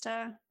is just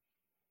a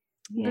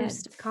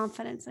boost of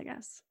confidence, I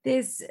guess.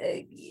 There's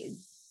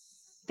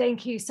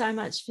thank you so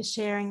much for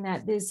sharing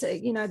that. There's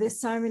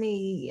so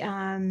many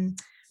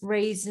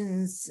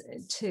reasons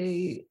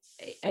to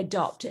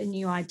adopt a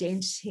new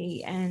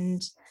identity,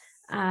 and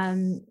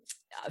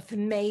for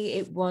me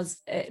it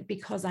was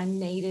because I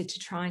needed to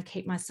try and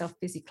keep myself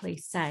physically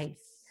safe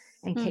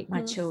and keep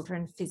my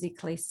children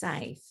physically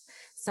safe.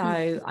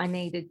 So I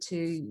needed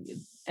to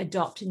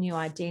adopt a new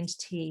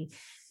identity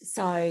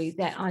so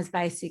that I was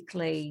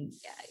basically,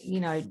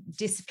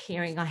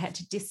 disappearing. I had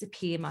to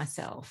disappear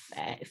myself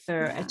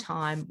for a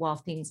time while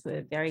things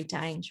were very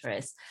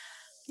dangerous.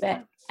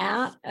 But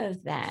out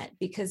of that,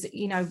 because,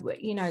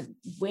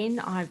 when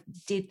I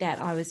did that,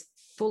 I was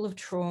full of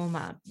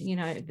trauma.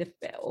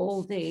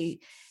 All the,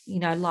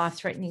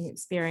 life-threatening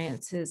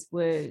experiences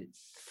were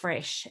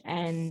fresh,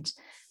 and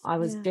I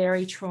was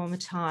very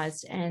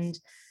traumatized. And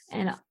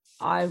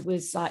I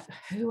was like,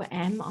 who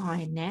am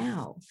I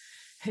now?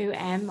 Who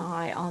am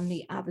I on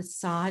the other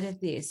side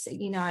of this?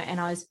 And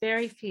I was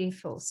very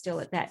fearful still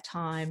at that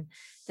time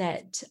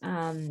that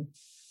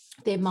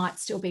there might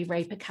still be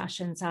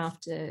repercussions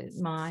after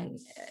my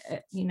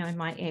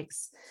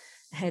ex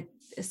had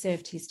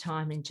served his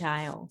time in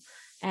jail.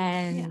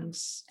 And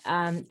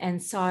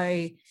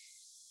so,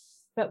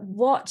 but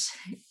what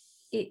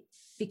it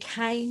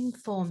became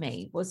for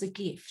me was a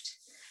gift,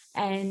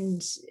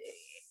 and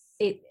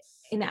it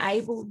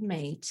enabled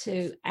me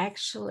to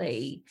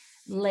actually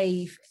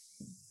leave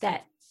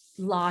that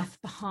life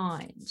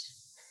behind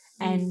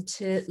and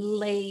to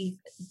leave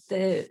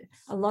a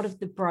lot of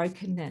the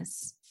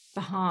brokenness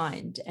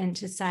behind, and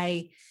to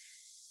say,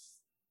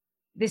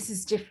 this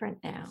is different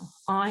now.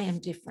 I am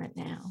different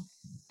now.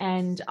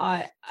 And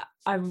I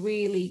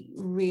really,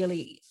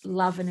 really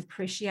love and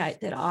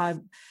appreciate that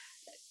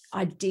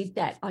I did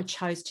that. I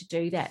chose to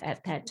do that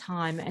at that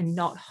time and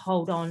not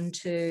hold on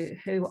to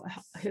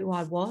who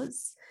I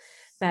was.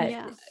 But,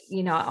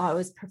 I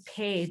was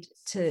prepared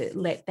to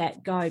let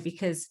that go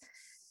because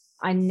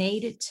I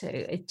needed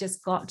to. It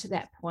just got to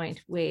that point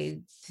where,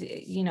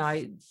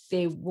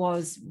 there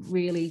was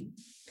really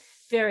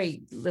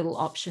very little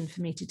option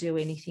for me to do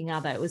anything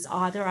other. It was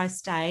either I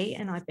stay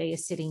and I be a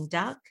sitting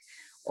duck,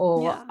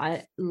 or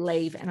I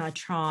leave and I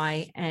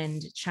try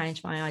and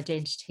change my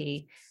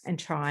identity and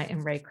try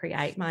and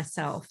recreate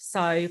myself.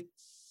 So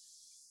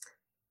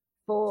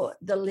for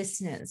the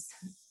listeners,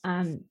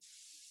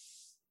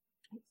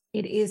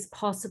 it is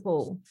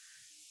possible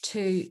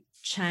to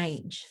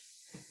change,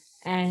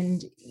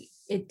 and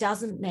it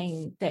doesn't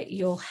mean that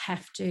you'll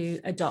have to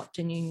adopt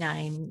a new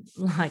name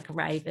like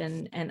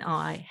Raven and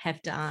I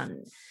have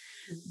done.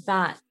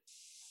 But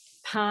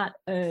part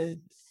of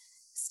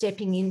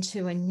stepping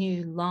into a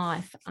new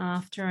life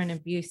after an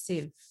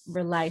abusive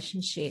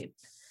relationship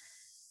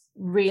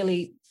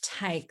really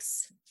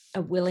takes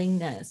a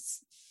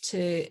willingness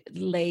to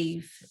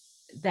leave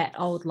that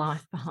old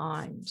life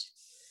behind.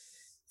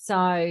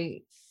 So,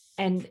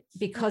 and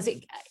because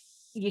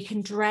you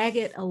can drag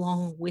it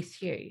along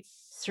with you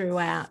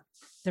throughout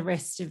the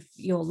rest of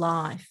your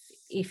life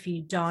if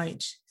you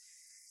don't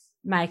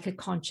make a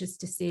conscious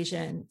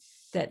decision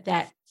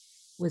that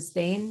was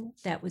then,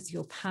 that was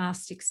your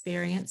past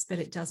experience, but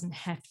it doesn't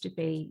have to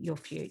be your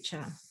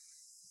future.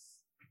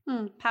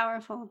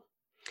 Powerful.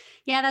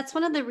 Yeah, that's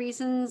one of the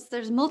reasons.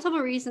 There's multiple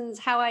reasons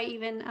how I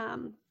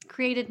even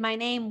created my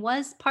name.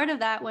 Was part of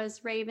that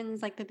was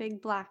ravens, like the big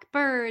black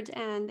bird,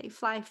 and they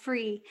fly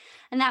free,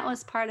 and that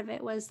was part of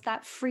it, was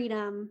that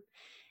freedom.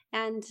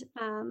 And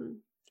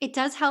it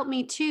does help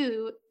me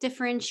to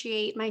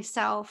differentiate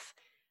myself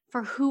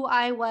for who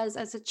I was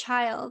as a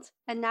child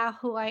and now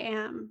who I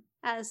am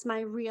as my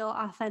real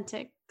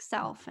authentic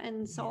self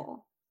and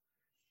soul.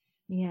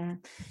 Yeah.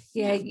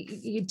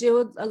 You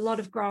do a lot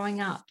of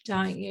growing up,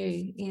 don't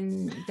you,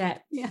 in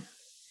that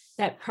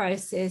that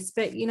process.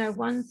 But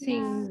one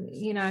thing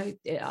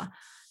that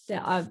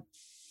I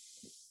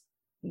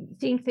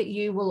think that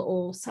you will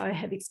also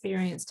have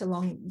experienced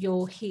along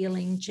your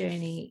healing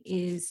journey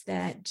is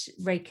that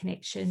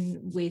reconnection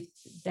with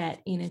that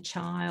inner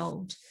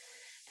child,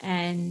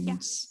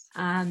 and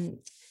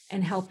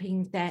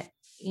helping that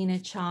inner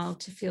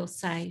child to feel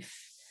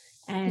safe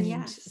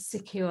and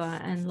secure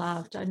and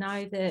loved. I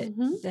know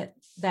that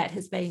that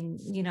has been,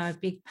 you know, a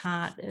big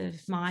part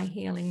of my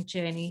healing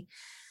journey.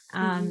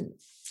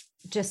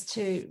 Just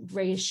to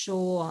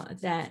reassure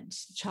that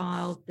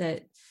child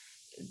that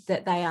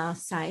they are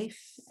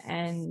safe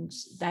and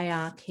they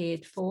are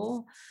cared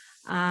for.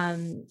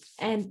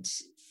 And,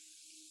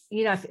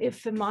 you know,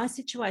 if for my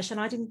situation,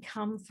 I didn't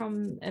come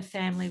from a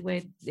family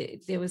where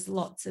there was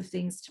lots of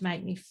things to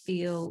make me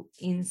feel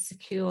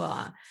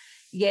insecure.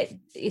 Yet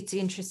it's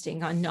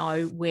interesting. I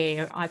know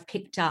where I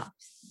picked up,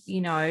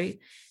 you know,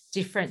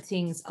 different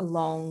things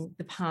along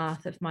the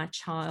path of my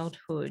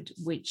childhood,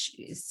 which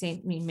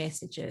sent me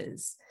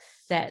messages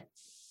that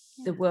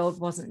the world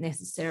wasn't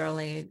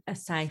necessarily a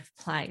safe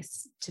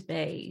place to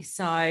be.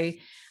 So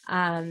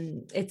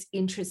it's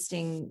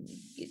interesting,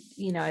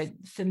 you know,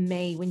 for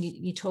me, when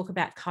you talk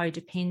about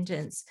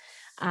codependence,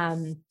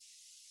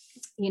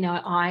 you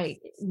know, I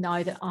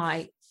know that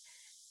I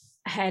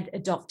had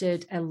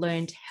adopted a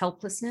learned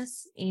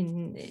helplessness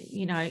in,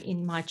 you know,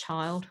 in my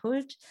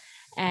childhood.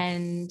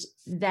 And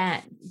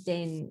that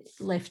then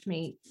left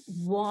me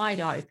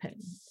wide open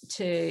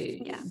to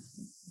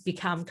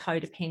become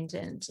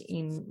codependent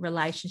in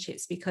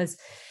relationships, because,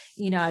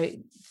 you know,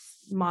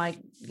 my,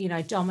 you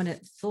know,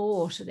 dominant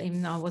thought,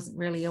 even though I wasn't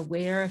really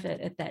aware of it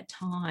at that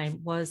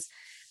time, was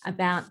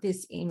about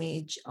this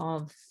image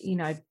of, you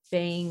know,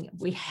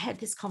 we had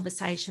this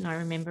conversation, I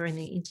remember, in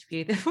the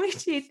interview that we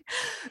did,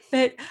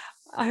 but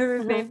I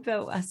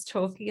remember us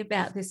talking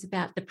about this,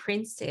 about the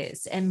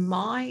princess, and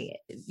my,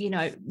 you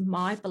know,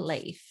 my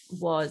belief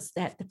was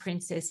that the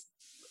princess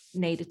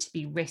needed to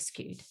be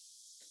rescued.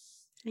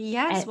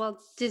 Yes, well,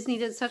 Disney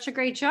did such a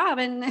great job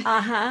in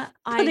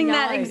putting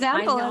that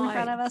example in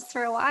front of us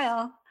for a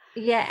while.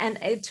 Yeah, and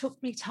it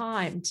took me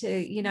time to,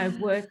 you know,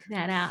 work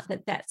that out,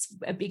 that's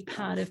a big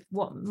part of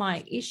what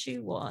my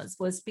issue was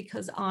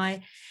because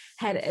I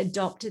had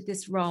adopted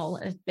this role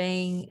of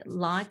being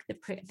like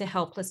the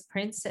helpless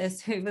princess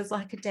who was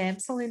like a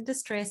damsel in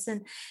distress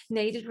and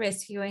needed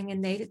rescuing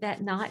and needed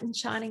that knight in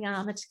shining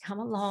armor to come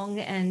along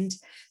and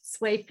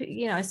sweep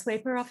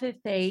her off her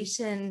feet,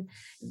 and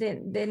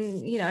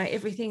then you know,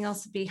 everything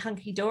else would be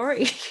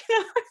hunky-dory.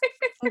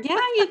 You know?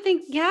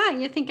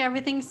 you think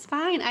everything's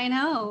fine. I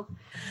know.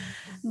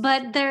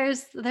 But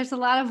there's a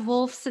lot of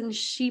wolves in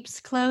sheep's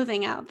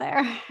clothing out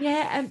there.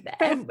 Yeah,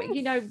 and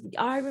you know,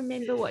 I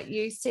remember what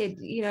you said.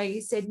 You know,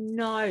 you said,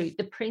 no,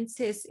 the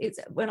princess is,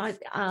 when I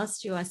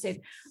asked you, I said,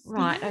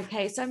 right,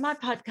 okay, so my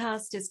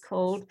podcast is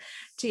called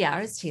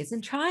Tiaras, Tears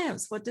and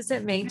Triumphs. What does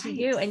it mean to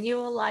you? And you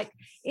were like,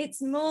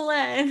 it's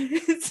Mulan.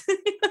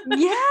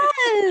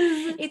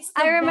 Yes,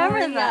 I remember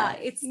warrior. that.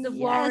 It's the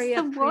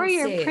warrior, the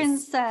warrior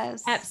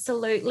princess.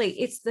 Absolutely.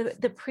 It's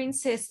the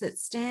princess that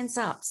stands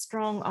up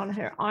strong on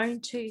her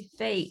own 2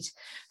 feet,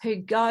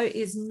 who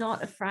is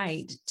not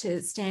afraid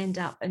to stand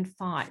up and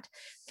fight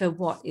for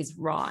what is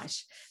right.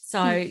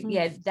 So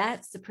yeah,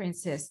 that's the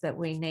princess that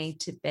we need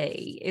to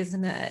be,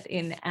 isn't it,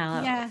 in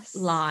our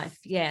life?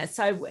 Yeah.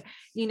 So,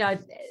 you know,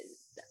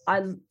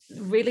 I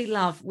really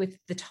love with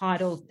the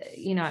title,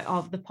 you know,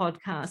 of the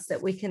podcast,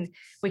 that we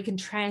can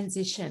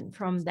transition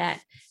from that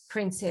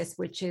princess,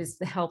 which is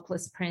the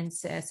helpless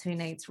princess who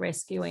needs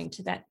rescuing,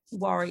 to that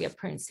warrior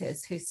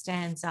princess who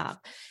stands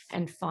up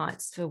and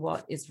fights for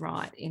what is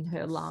right in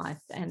her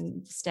life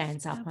and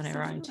stands up on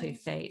her own 2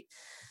 feet.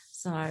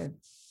 So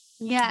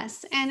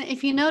yes, and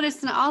if you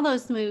notice in all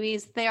those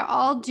movies, they're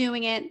all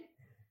doing it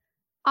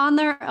on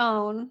their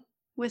own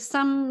with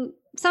some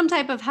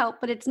type of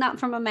help, but it's not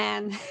from a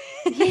man.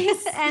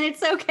 Yes. And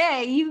it's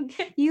okay.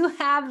 You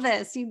have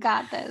this. You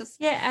got this.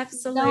 Yeah,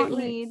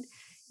 absolutely.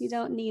 You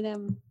don't need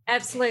him.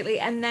 Absolutely.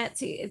 And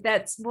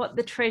that's what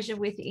the treasure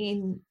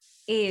within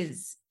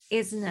is,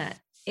 isn't it?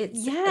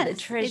 The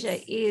treasure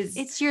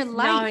it's your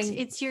light,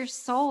 it's your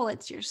soul,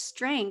 it's your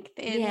strength,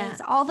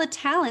 it's all the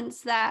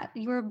talents that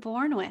you were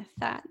born with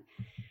that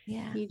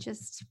you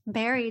just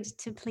buried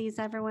to please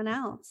everyone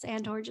else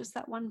and or just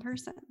that one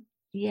person.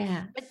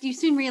 Yeah. But you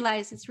soon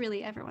realize it's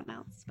really everyone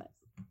else. But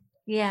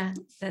yeah,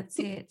 that's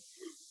it.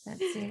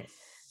 That's it.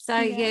 So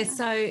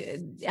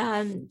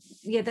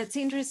that's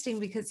interesting,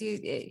 because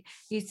you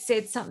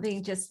said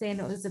something just then.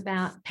 It was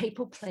about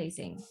people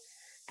pleasing,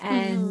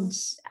 and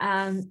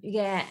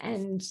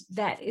and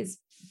that is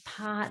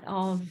part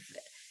of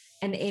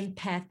an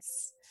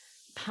empath's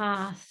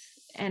path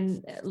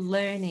and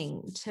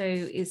learning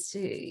too, is to,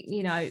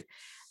 you know,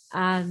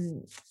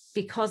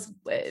 because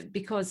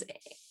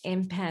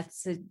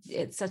empaths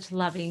are such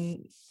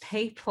loving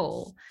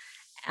people,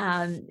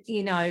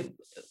 you know,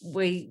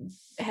 we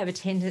have a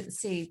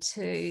tendency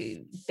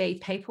to be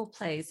people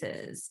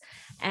pleasers,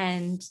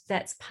 and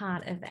that's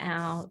part of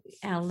our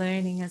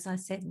learning, as I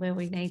said, where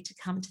we need to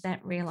come to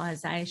that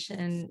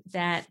realization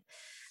that,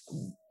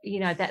 you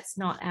know, that's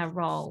not our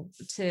role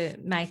to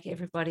make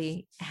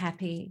everybody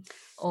happy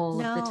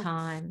all of the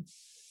time.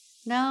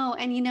 No,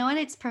 and you know what?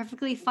 It's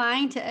perfectly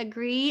fine to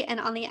agree, and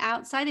on the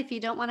outside, if you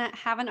don't want to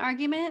have an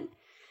argument,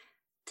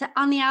 to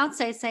on the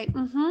outside say,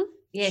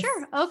 yes,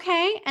 sure,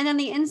 okay, and then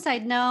the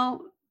inside,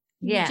 no,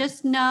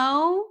 just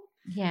know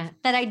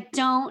that I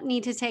don't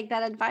need to take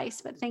that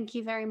advice, but thank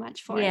you very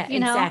much for it. You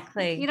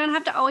exactly. don't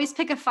have to always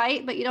pick a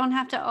fight, but you don't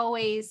have to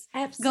always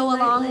go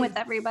along with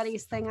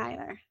everybody's thing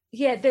either.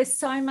 Yeah, there's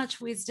so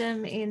much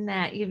wisdom in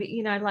that.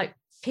 Like,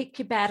 pick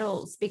your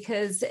battles,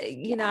 because,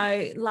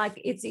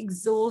 like, it's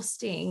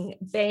exhausting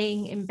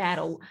being in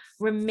battle.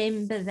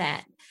 Remember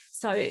that.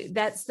 So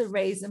that's the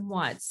reason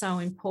why it's so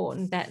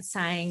important, that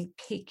saying,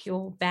 pick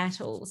your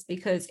battles,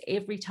 because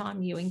every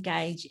time you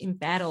engage in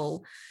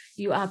battle,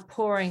 you are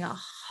pouring a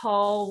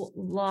whole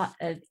lot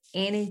of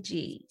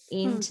energy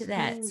into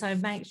that. So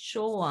make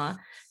sure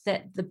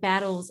that the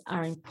battles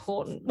are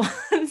important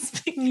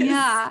ones.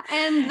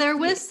 And they're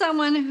with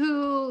someone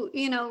who,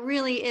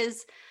 really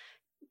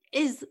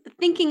is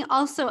thinking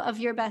also of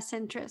your best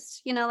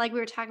interest. Like we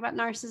were talking about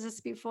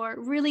narcissists before,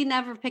 really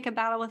never pick a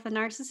battle with a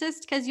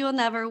narcissist, because you'll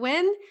never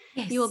win.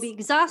 You will be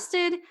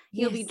exhausted,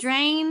 you'll be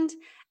drained,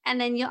 and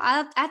then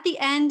at the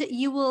end,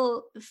 you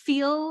will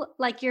feel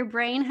like your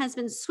brain has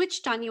been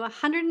switched on you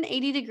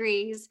 180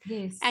 degrees,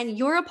 and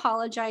you're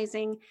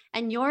apologizing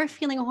and you're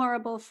feeling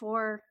horrible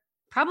for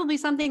probably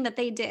something that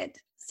they did.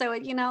 So,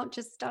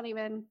 just don't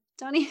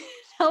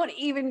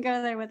even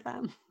go there with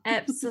them.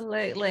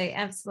 Absolutely.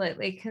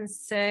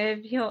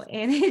 Conserve your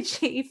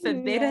energy for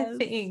better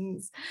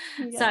things.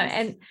 So,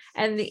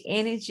 and the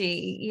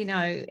energy,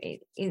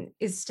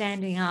 is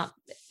standing up,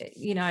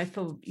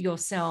 for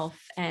yourself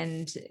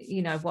and,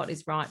 what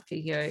is right for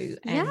you.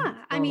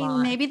 I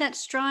mean, maybe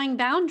that's drawing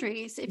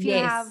boundaries. If you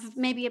have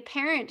maybe a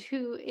parent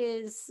who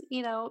is,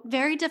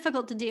 very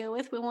difficult to deal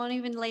with, we won't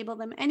even label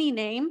them any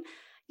name.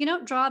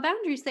 Draw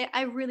boundaries. Say,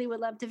 I really would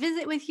love to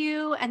visit with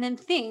you. And then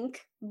think,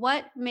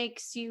 what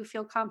makes you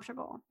feel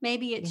comfortable?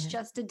 Maybe it's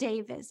just a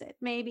day visit.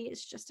 Maybe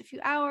it's just a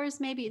few hours.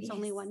 Maybe it's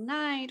only one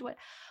night,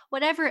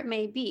 whatever it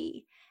may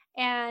be.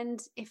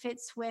 And if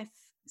it's with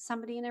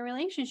somebody in a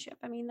relationship,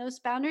 I mean, those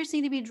boundaries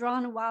need to be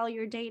drawn while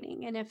you're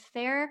dating. And if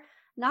they're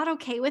not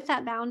okay with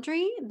that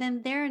boundary,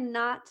 then they're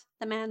not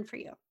the man for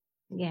you.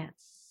 Yeah,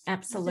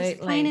 absolutely.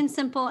 Just plain and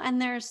simple.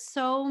 And there's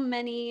so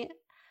many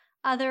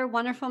other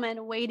wonderful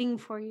men waiting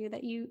for you,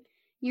 that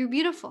you're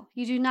beautiful.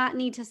 You do not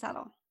need to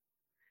settle.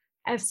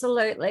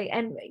 Absolutely.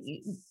 And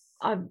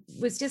I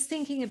was just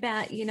thinking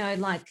about,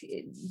 like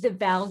the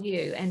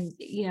value and,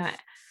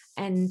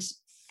 and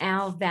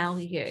our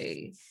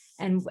value,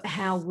 and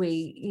how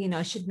we,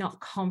 should not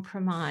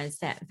compromise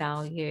that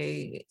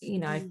value,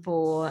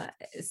 for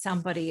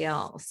somebody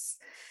else.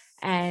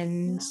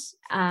 And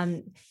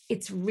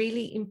it's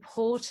really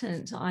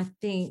important, I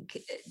think,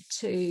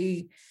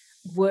 to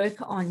work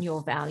on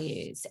your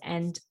values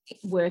and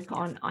work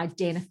on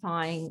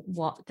identifying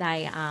what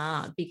they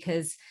are,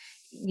 because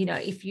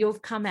if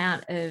you've come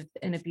out of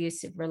an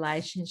abusive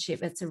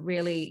relationship, it's a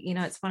really,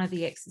 it's one of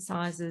the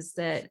exercises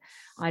that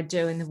I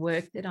do in the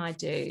work that I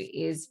do,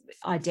 is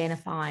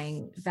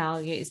identifying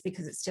values,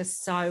 because it's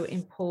just so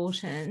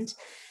important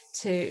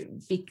to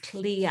be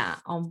clear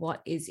on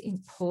what is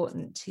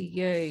important to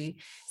you,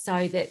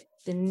 so that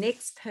the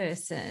next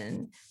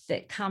person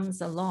that comes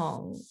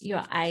along,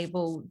 you're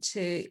able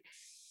to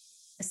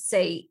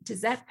see, does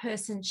that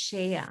person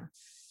share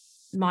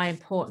my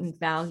important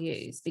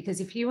values? Because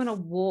if you want to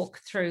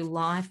walk through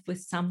life with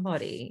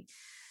somebody,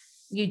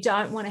 you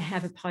don't want to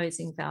have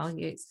opposing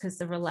values, because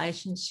the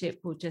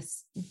relationship will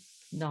just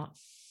not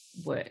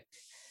work.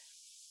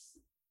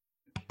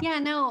 Yeah,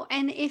 no.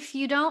 And if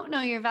you don't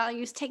know your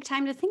values, take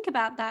time to think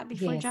about that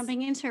before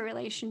jumping into a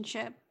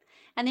relationship.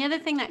 And the other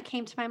thing that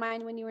came to my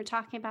mind when you were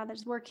talking about it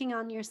is working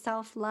on your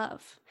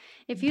self-love.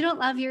 If you don't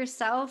love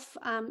yourself,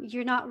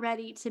 you're not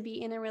ready to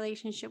be in a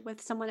relationship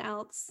with someone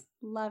else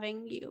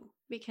loving you,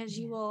 because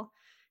you will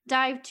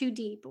dive too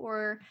deep,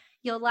 or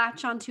you'll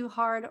latch on too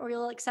hard, or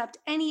you'll accept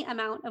any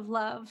amount of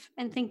love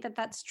and think that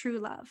that's true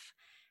love.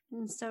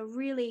 And so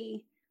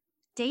really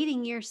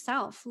dating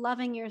yourself,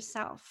 loving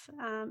yourself,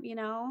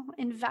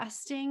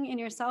 investing in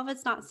yourself,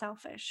 it's not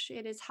selfish.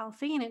 It is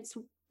healthy, and it's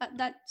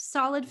that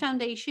solid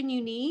foundation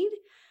you need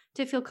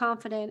to feel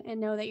confident and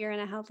know that you're in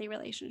a healthy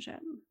relationship.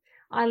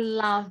 I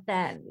love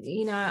that.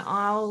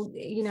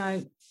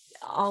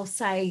 I'll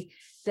say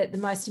that the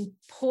most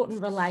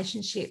important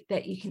relationship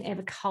that you can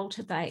ever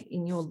cultivate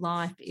in your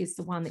life is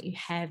the one that you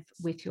have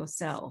with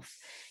yourself.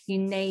 You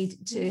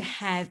need to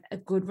have a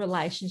good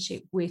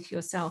relationship with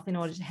yourself in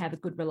order to have a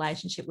good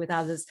relationship with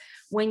others.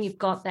 When you've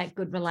got that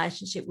good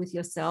relationship with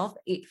yourself,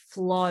 it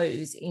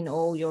flows in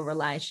all your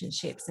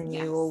relationships, and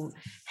you will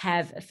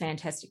have a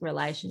fantastic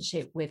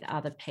relationship with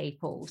other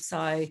people.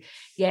 So,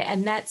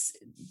 and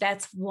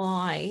that's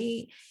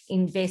why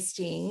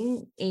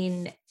investing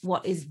in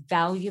what is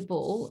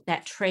valuable,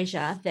 that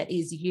treasure that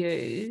is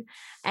you,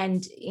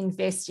 and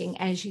investing,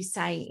 as you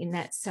say, in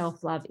that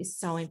self-love is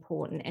so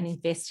important, and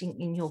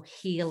investing in your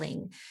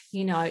healing.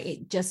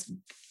 It just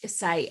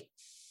say,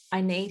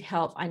 I need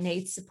help, I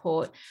need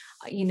support,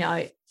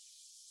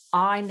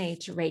 I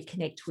need to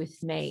reconnect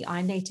with me.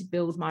 I need to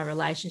build my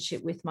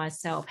relationship with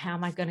myself. How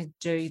am I going to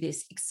do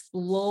this?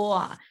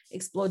 Explore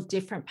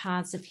different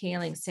paths of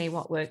healing, see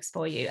what works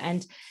for you,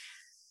 and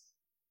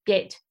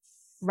get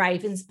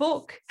Raven's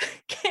book.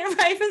 Get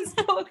Raven's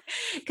book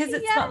because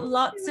it's got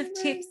lots of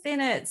tips in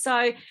it.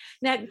 So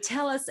now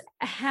tell us,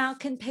 how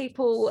can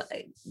people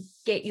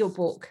get your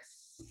book?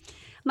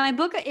 My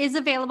book is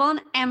available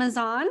on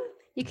Amazon.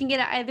 You can get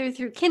it either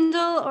through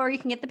Kindle or you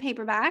can get the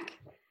paperback.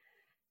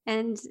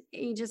 And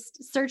you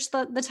just search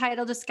the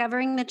title,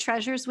 Discovering the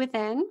Treasures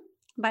Within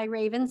by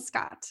Raven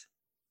Scott.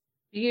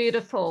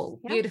 Beautiful,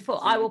 beautiful.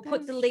 I will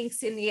put the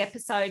links in the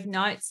episode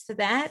notes for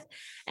that.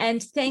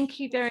 And thank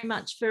you very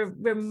much for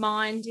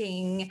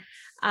reminding,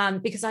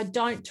 because I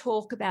don't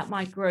talk about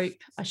my group.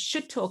 I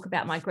should talk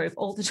about my group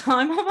all the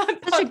time on my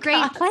podcast. Such a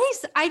great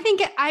place.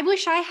 I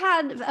wish I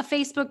had a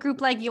Facebook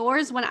group like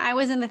yours when I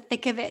was in the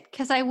thick of it,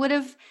 because I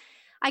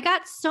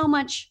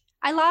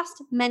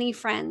lost many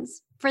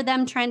friends for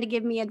them trying to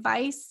give me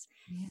advice.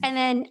 Yeah. And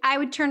then I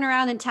would turn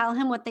around and tell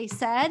him what they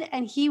said,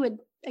 and he would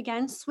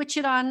again switch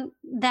it on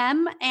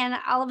them, and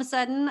all of a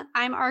sudden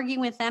I'm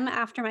arguing with them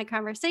after my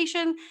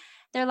conversation.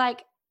 They're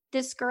like,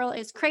 this girl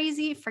is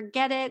crazy,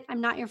 forget it,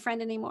 I'm not your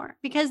friend anymore,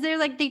 because they're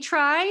like, they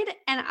tried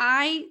and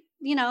I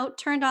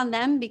turned on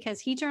them because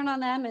he turned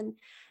on them, and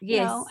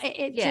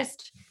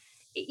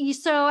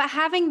so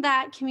having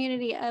that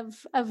community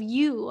of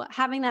you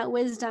having that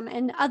wisdom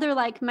and other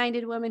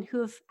like-minded women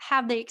who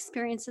have the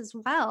experience as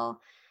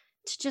well,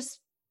 to just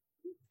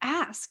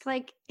ask,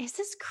 like, is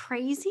this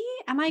crazy?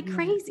 Am I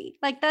crazy?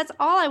 Like, that's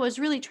all I was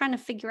really trying to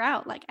figure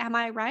out. Like, am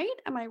I right?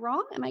 Am I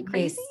wrong? Am I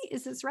crazy? Yes.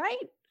 Is this right?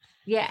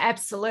 Yeah,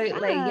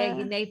 absolutely. Yeah,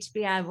 you need to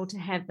be able to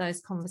have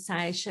those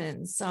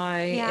conversations. So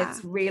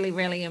it's really,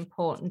 really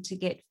important to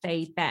get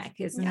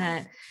feedback, isn't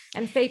it?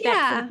 And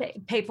feedback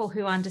from people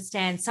who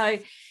understand. So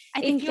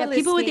I think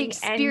people with the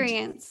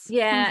experience.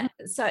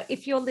 So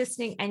if you're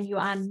listening and you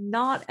are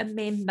not a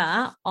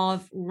member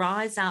of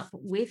Rise Up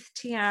with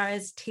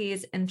Tiaras,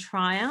 Tears and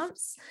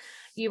Triumphs,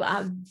 you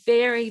are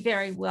very,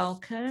 very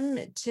welcome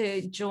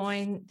to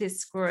join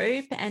this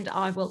group, and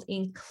I will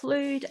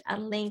include a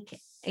link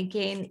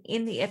again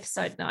in the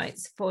episode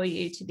notes for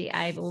you to be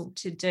able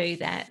to do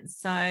that.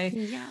 So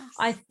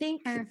I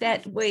think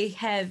that we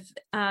have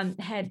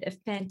had a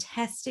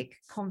fantastic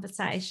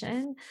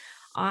conversation.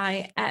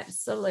 I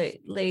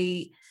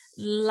absolutely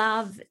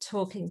love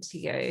talking to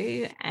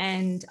you,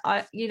 and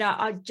I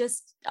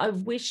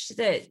wish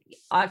that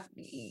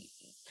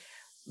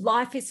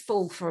life is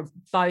full for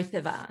both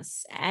of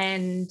us,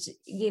 and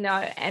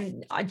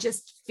I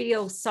just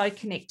feel so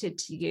connected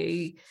to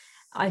you.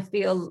 I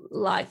feel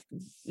like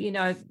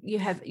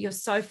you're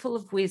so full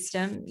of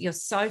wisdom, you're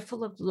so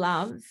full of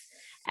love,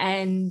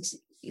 and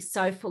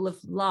so full of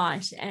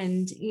light,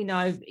 and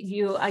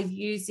you are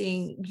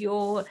using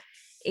your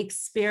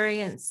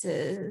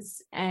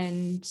experiences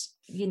and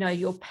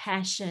your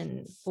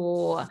passion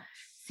for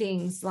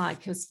things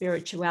like your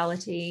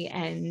spirituality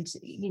and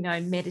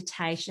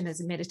meditation,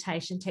 as a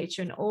meditation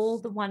teacher, and all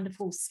the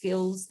wonderful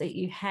skills that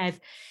you have.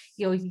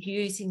 You're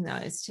using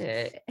those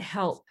to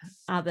help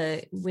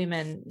other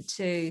women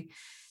to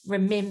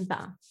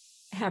remember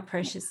how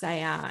precious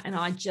they are, and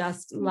I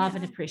just love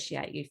and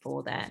appreciate you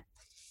for that.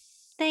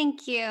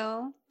 Thank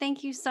you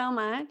so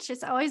much.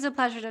 It's always a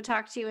pleasure to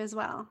talk to you as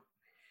well.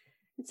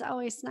 It's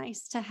always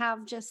nice to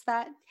have just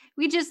that.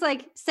 We just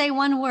like say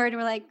one word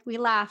and we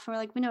laugh. And we're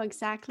like, we know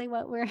exactly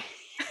what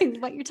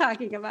you're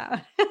talking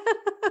about.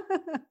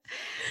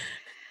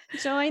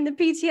 Join the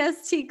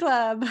PTST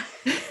club.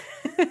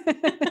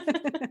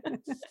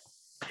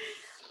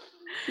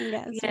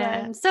 Yes.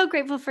 Yeah. I'm so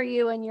grateful for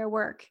you and your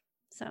work.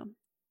 So.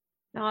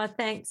 Oh,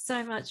 thanks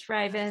so much,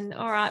 Raven.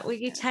 All right. Well,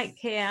 you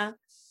take care.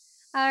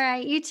 All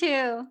right. You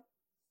too.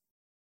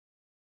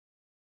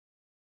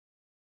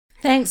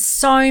 Thanks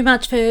so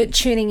much for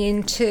tuning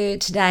in to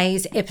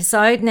today's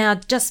episode. Now,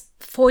 just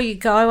before you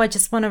go, I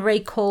just want to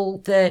recall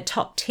the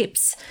top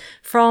tips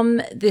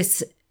from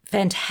this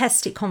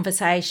fantastic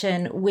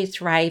conversation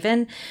with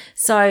Raven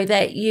so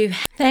that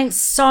thanks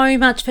so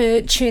much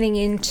for tuning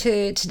in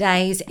to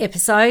today's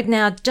episode.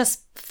 Now,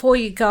 just before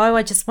you go,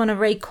 I just want to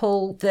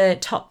recall the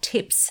top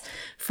tips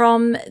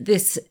from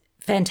this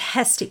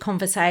fantastic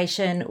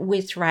conversation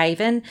with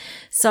Raven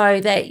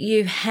so that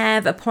you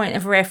have a point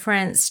of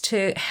reference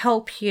to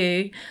help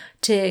you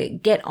to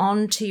get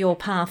onto your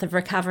path of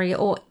recovery,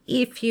 or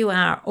if you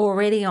are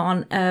already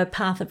on a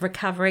path of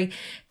recovery,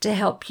 to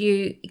help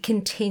you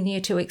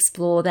continue to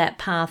explore that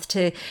path,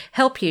 to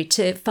help you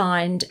to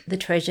find the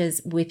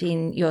treasures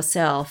within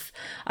yourself.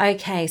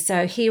 Okay,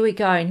 so here we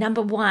go.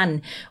 Number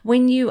 1,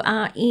 when you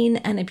are in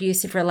an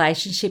abusive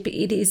relationship,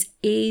 it is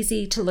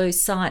easy to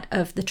lose sight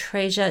of the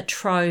treasure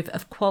trove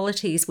of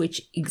qualities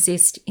which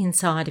exist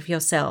inside of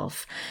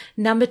yourself.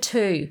 Number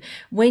 2,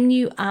 when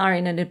you are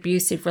in an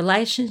abusive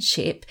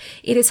relationship,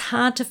 it is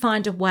hard to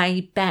find a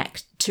way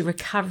back to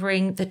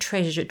recovering the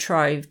treasure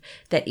trove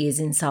that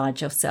is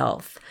inside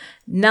yourself.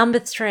 Number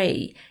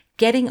 3,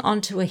 getting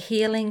onto a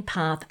healing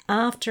path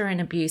after an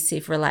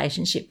abusive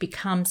relationship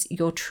becomes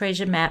your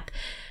treasure map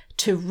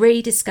to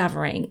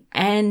rediscovering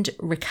and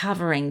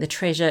recovering the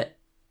treasure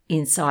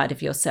inside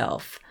of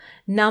yourself.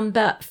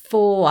 Number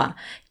 4,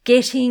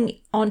 getting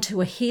onto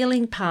a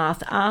healing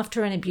path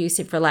after an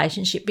abusive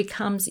relationship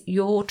becomes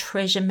your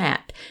treasure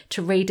map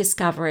to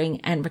rediscovering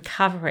and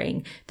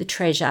recovering the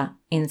treasure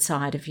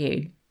inside of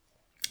you.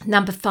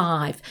 Number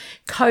 5,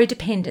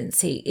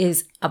 codependency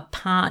is a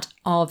part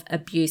of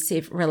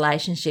abusive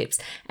relationships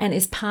and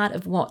is part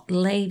of what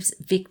leaves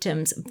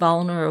victims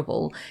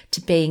vulnerable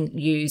to being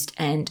used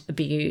and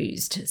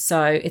abused.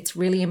 So it's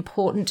really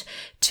important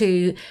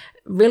to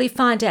really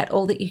find out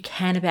all that you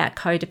can about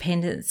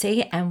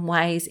codependency and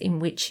ways in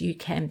which you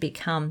can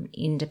become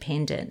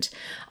independent.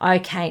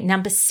 Okay,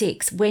 number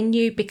 6, when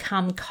you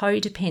become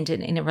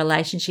codependent in a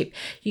relationship,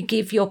 you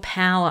give your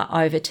power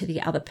over to the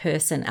other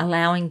person,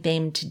 allowing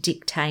them to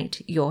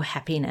dictate your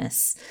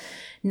happiness.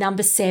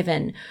 Number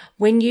 7,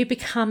 when you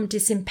become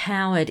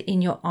disempowered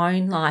in your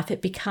own life,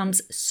 it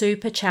becomes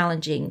super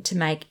challenging to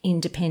make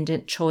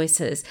independent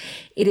choices.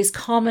 It is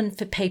common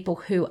for people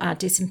who are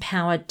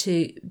disempowered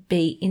to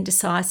be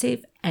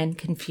indecisive and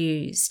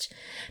confused.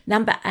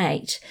 Number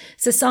 8,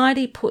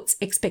 society puts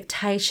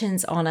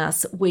expectations on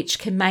us which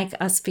can make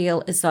us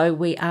feel as though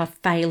we are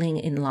failing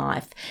in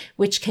life,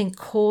 which can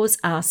cause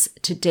us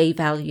to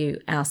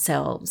devalue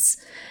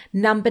ourselves.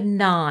 Number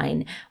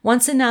 9,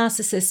 once a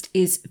narcissist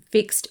is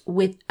fixed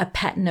with a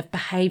pattern of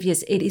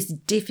behaviors, it is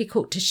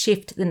difficult to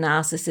shift the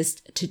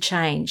narcissist to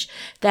change.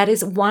 That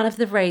is one of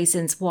the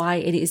reasons why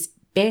it is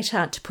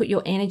better to put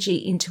your energy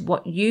into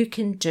what you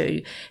can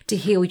do to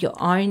heal your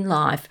own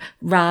life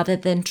rather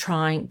than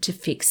trying to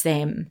fix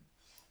them.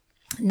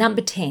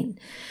 Number 10,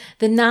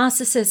 the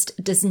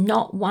narcissist does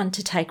not want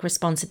to take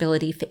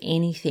responsibility for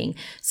anything,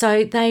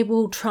 so they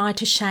will try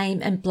to shame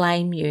and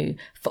blame you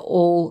for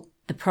all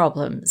the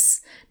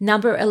problems.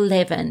 Number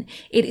 11,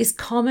 it is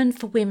common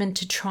for women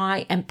to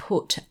try and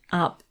put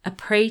up a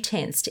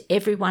pretense to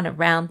everyone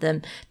around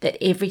them that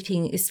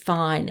everything is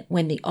fine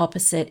when the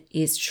opposite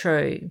is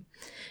true.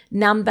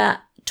 Number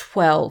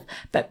 12,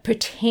 but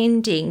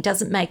pretending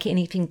doesn't make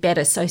anything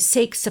better, so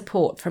seek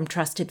support from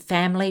trusted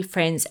family,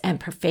 friends, and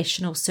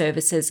professional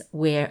services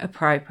where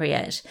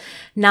appropriate.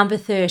 Number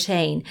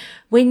 13,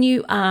 when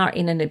you are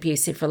in an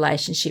abusive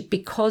relationship,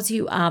 because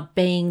you are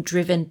being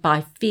driven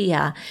by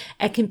fear,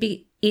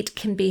 it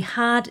can be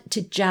hard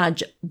to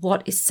judge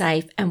what is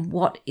safe and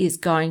what is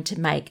going to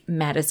make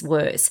matters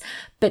worse.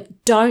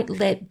 But don't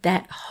let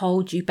that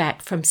hold you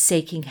back from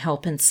seeking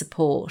help and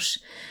support.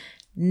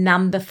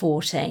 Number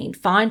 14,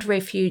 find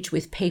refuge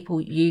with people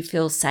you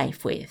feel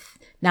safe with.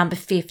 Number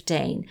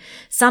 15,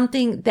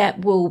 something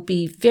that will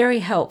be very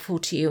helpful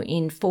to you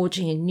in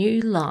forging a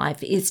new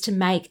life is to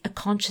make a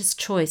conscious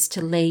choice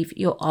to leave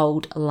your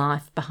old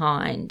life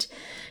behind.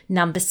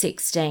 Number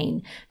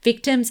 16,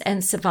 victims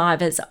and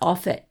survivors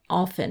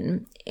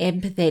often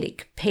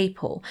empathetic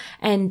people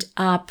and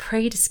are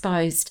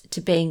predisposed to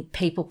being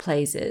people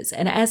pleasers.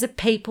 And as a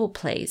people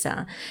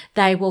pleaser,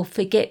 they will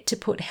forget to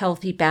put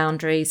healthy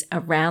boundaries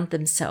around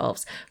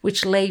themselves,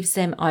 which leaves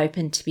them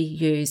open to be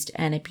used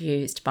and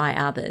abused by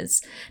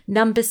others.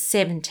 Number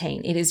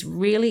 17, it is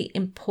really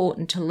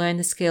important to learn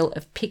the skill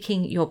of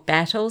picking your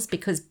battles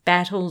because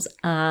battles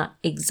are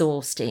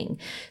exhausting.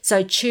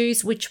 So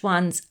choose which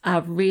ones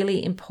are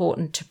really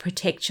important to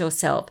protect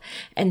yourself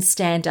and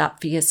stand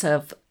up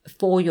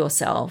for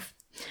yourself,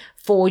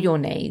 for your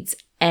needs,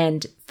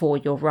 and for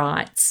your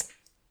rights.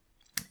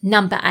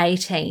 Number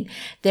 18,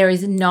 there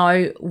is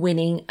no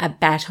winning a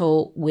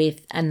battle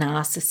with a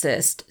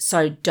narcissist,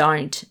 so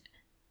don't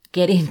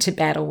get into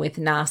battle with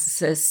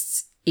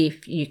narcissists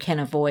if you can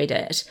avoid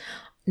it.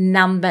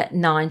 Number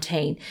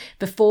 19,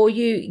 before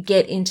you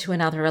get into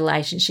another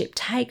relationship,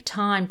 take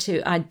time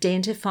to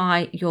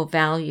identify your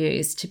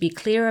values, to be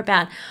clear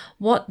about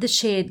what the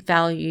shared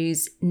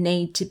values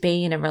need to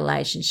be in a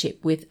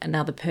relationship with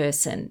another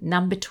person.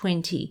 Number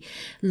 20,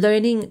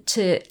 learning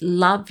to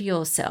love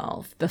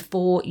yourself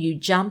before you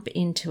jump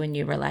into a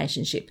new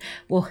relationship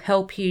will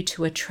help you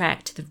to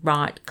attract the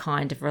right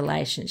kind of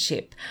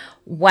relationship.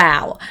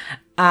 Wow.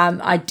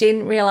 I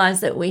didn't realize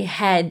that we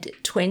had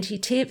 20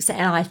 tips,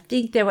 and I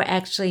think there were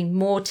actually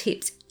more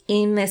tips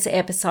in this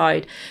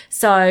episode.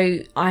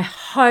 So I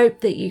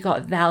hope that you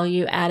got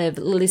value out of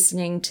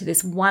listening to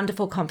this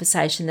wonderful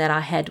conversation that I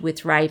had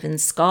with Raven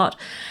Scott.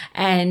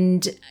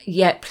 And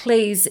yeah,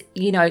 please,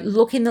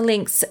 look in the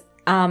links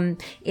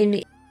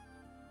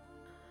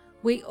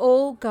We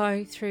all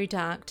go through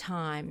dark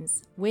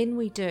times. When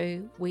we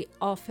do, we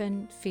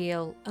often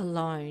feel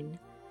alone.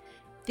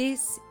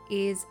 This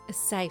is a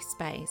safe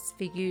space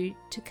for you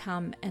to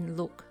come and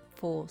look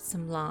for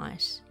some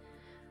light.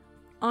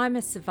 I'm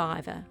a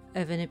survivor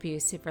of an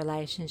abusive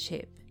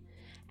relationship,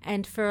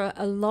 and for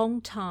a long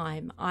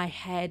time I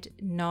had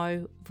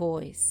no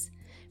voice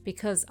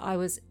because I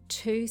was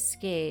too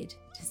scared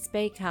to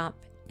speak up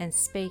and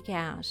speak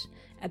out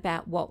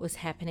about what was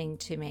happening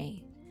to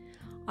me.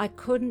 I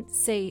couldn't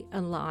see a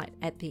light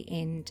at the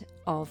end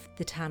of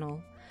the tunnel,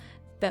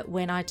 but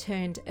when I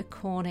turned a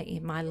corner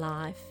in my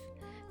life,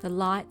 the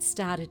light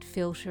started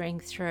filtering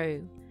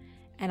through,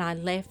 and I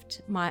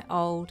left my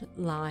old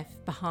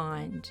life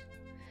behind.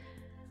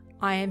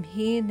 I am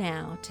here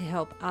now to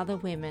help other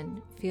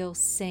women feel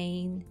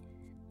seen,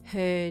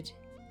 heard,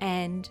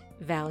 and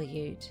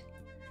valued.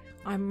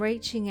 I'm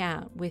reaching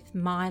out with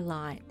my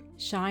light,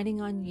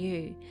 shining on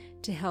you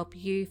to help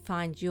you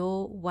find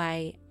your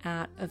way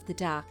out of the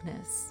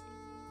darkness.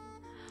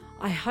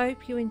 I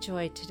hope you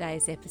enjoyed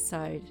today's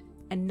episode.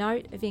 A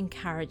note of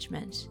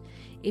encouragement: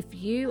 if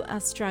you are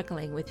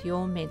struggling with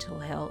your mental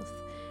health,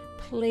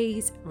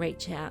 please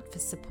reach out for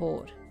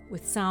support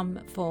with some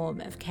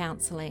form of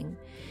counselling.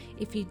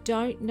 If you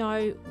don't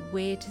know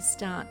where to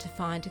start to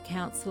find a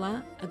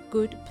counsellor, a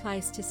good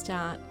place to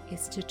start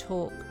is to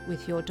talk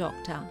with your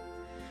doctor.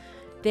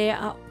 There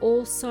are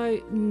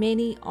also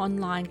many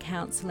online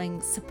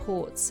counselling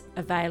supports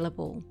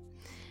available.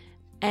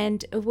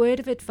 And a word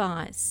of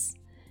advice: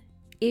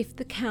 if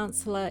the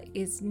counsellor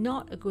is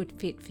not a good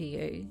fit for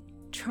you,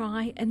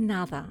 try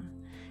another.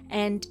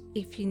 And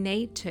if you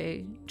need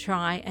to,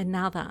 try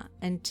another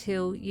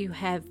until you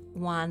have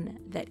one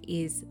that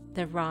is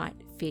the right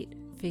fit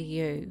for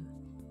you.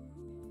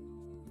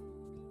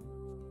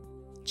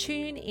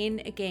 Tune in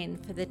again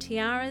for the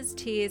Tiaras,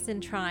 Tears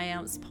and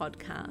Triumphs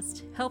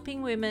podcast,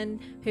 helping women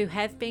who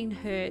have been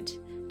hurt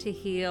to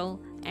heal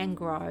and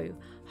grow,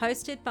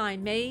 hosted by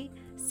me,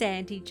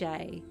 Sandy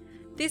J.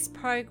 This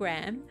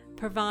program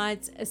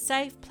provides a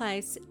safe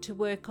place to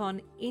work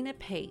on inner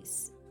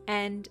peace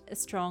and a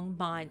strong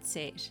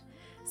mindset,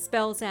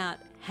 spells out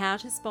how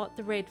to spot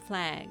the red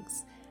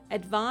flags,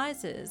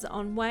 advises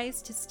on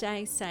ways to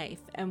stay safe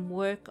and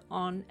work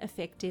on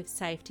effective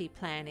safety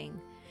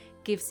planning,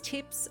 gives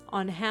tips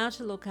on how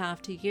to look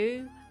after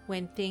you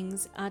when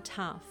things are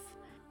tough,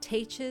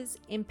 teaches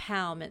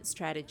empowerment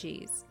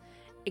strategies,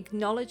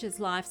 acknowledges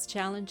life's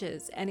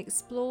challenges and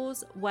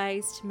explores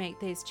ways to meet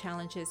these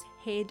challenges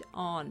head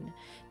on,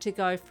 to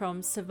go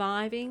from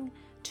surviving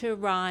to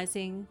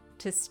rising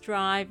to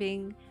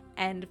striving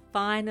and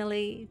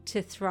finally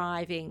to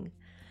thriving.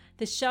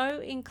 The show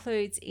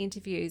includes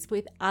interviews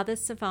with other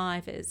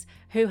survivors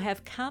who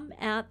have come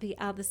out the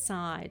other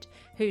side,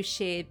 who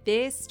share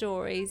their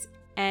stories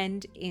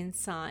and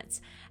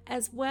insights,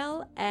 as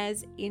well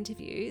as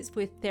interviews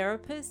with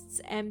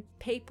therapists and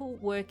people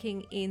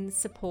working in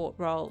support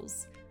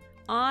roles.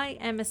 I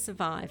am a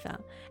survivor,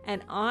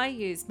 and I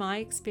use my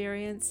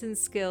experience and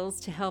skills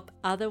to help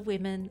other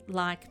women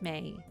like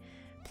me.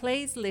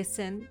 Please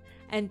listen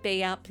and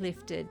be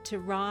uplifted to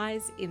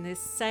rise in this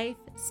safe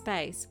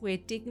space where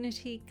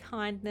dignity,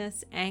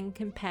 kindness, and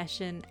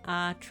compassion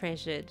are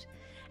treasured.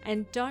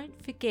 And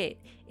don't forget,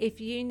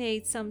 if you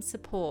need some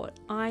support,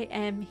 I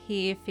am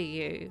here for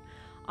you.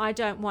 I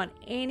don't want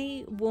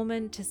any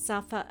woman to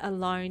suffer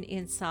alone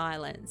in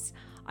silence.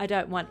 I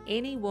don't want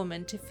any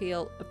woman to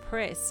feel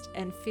oppressed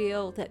and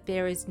feel that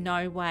there is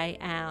no way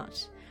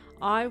out.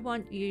 I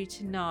want you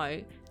to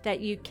know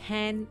that you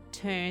can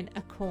turn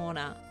a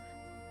corner.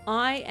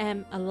 I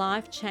am a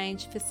life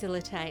change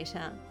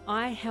facilitator.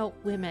 I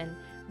help women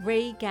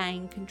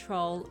regain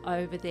control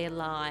over their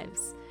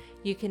lives.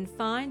 You can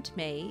find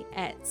me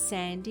at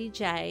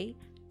sandyj.com.au.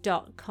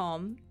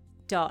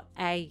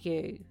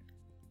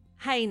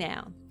 Hey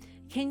now,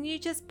 can you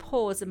just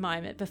pause a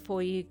moment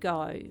before you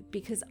go?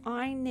 Because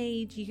I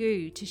need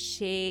you to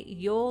share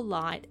your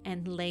light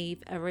and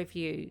leave a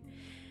review.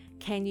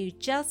 Can you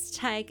just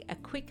take a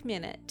quick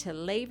minute to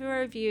leave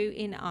a review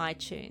in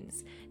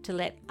iTunes to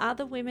let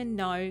other women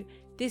know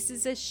this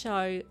is a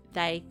show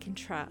they can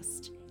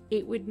trust?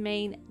 It would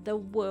mean the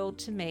world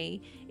to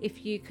me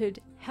if you could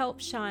help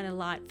shine a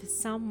light for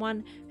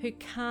someone who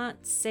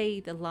can't see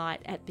the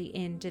light at the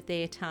end of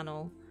their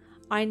tunnel.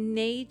 I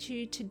need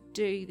you to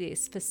do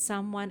this for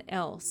someone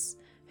else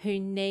who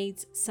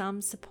needs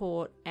some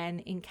support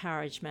and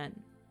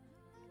encouragement.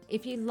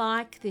 If you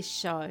like this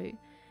show,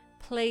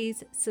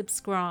 please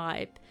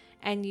subscribe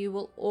and you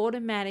will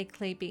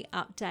automatically be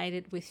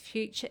updated with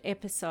future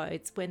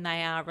episodes when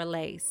they are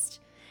released.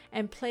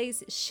 And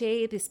please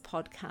share this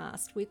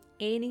podcast with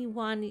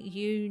anyone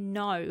you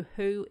know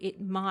who it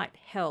might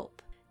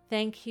help.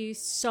 Thank you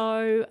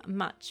so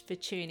much for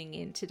tuning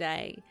in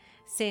today.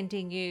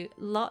 Sending you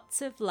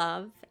lots of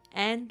love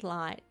and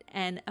light,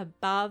 and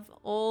above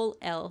all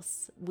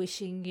else,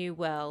 wishing you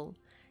well.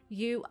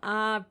 You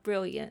are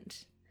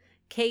brilliant.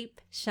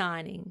 Keep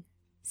shining.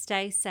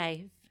 Stay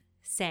safe,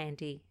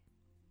 Sandy.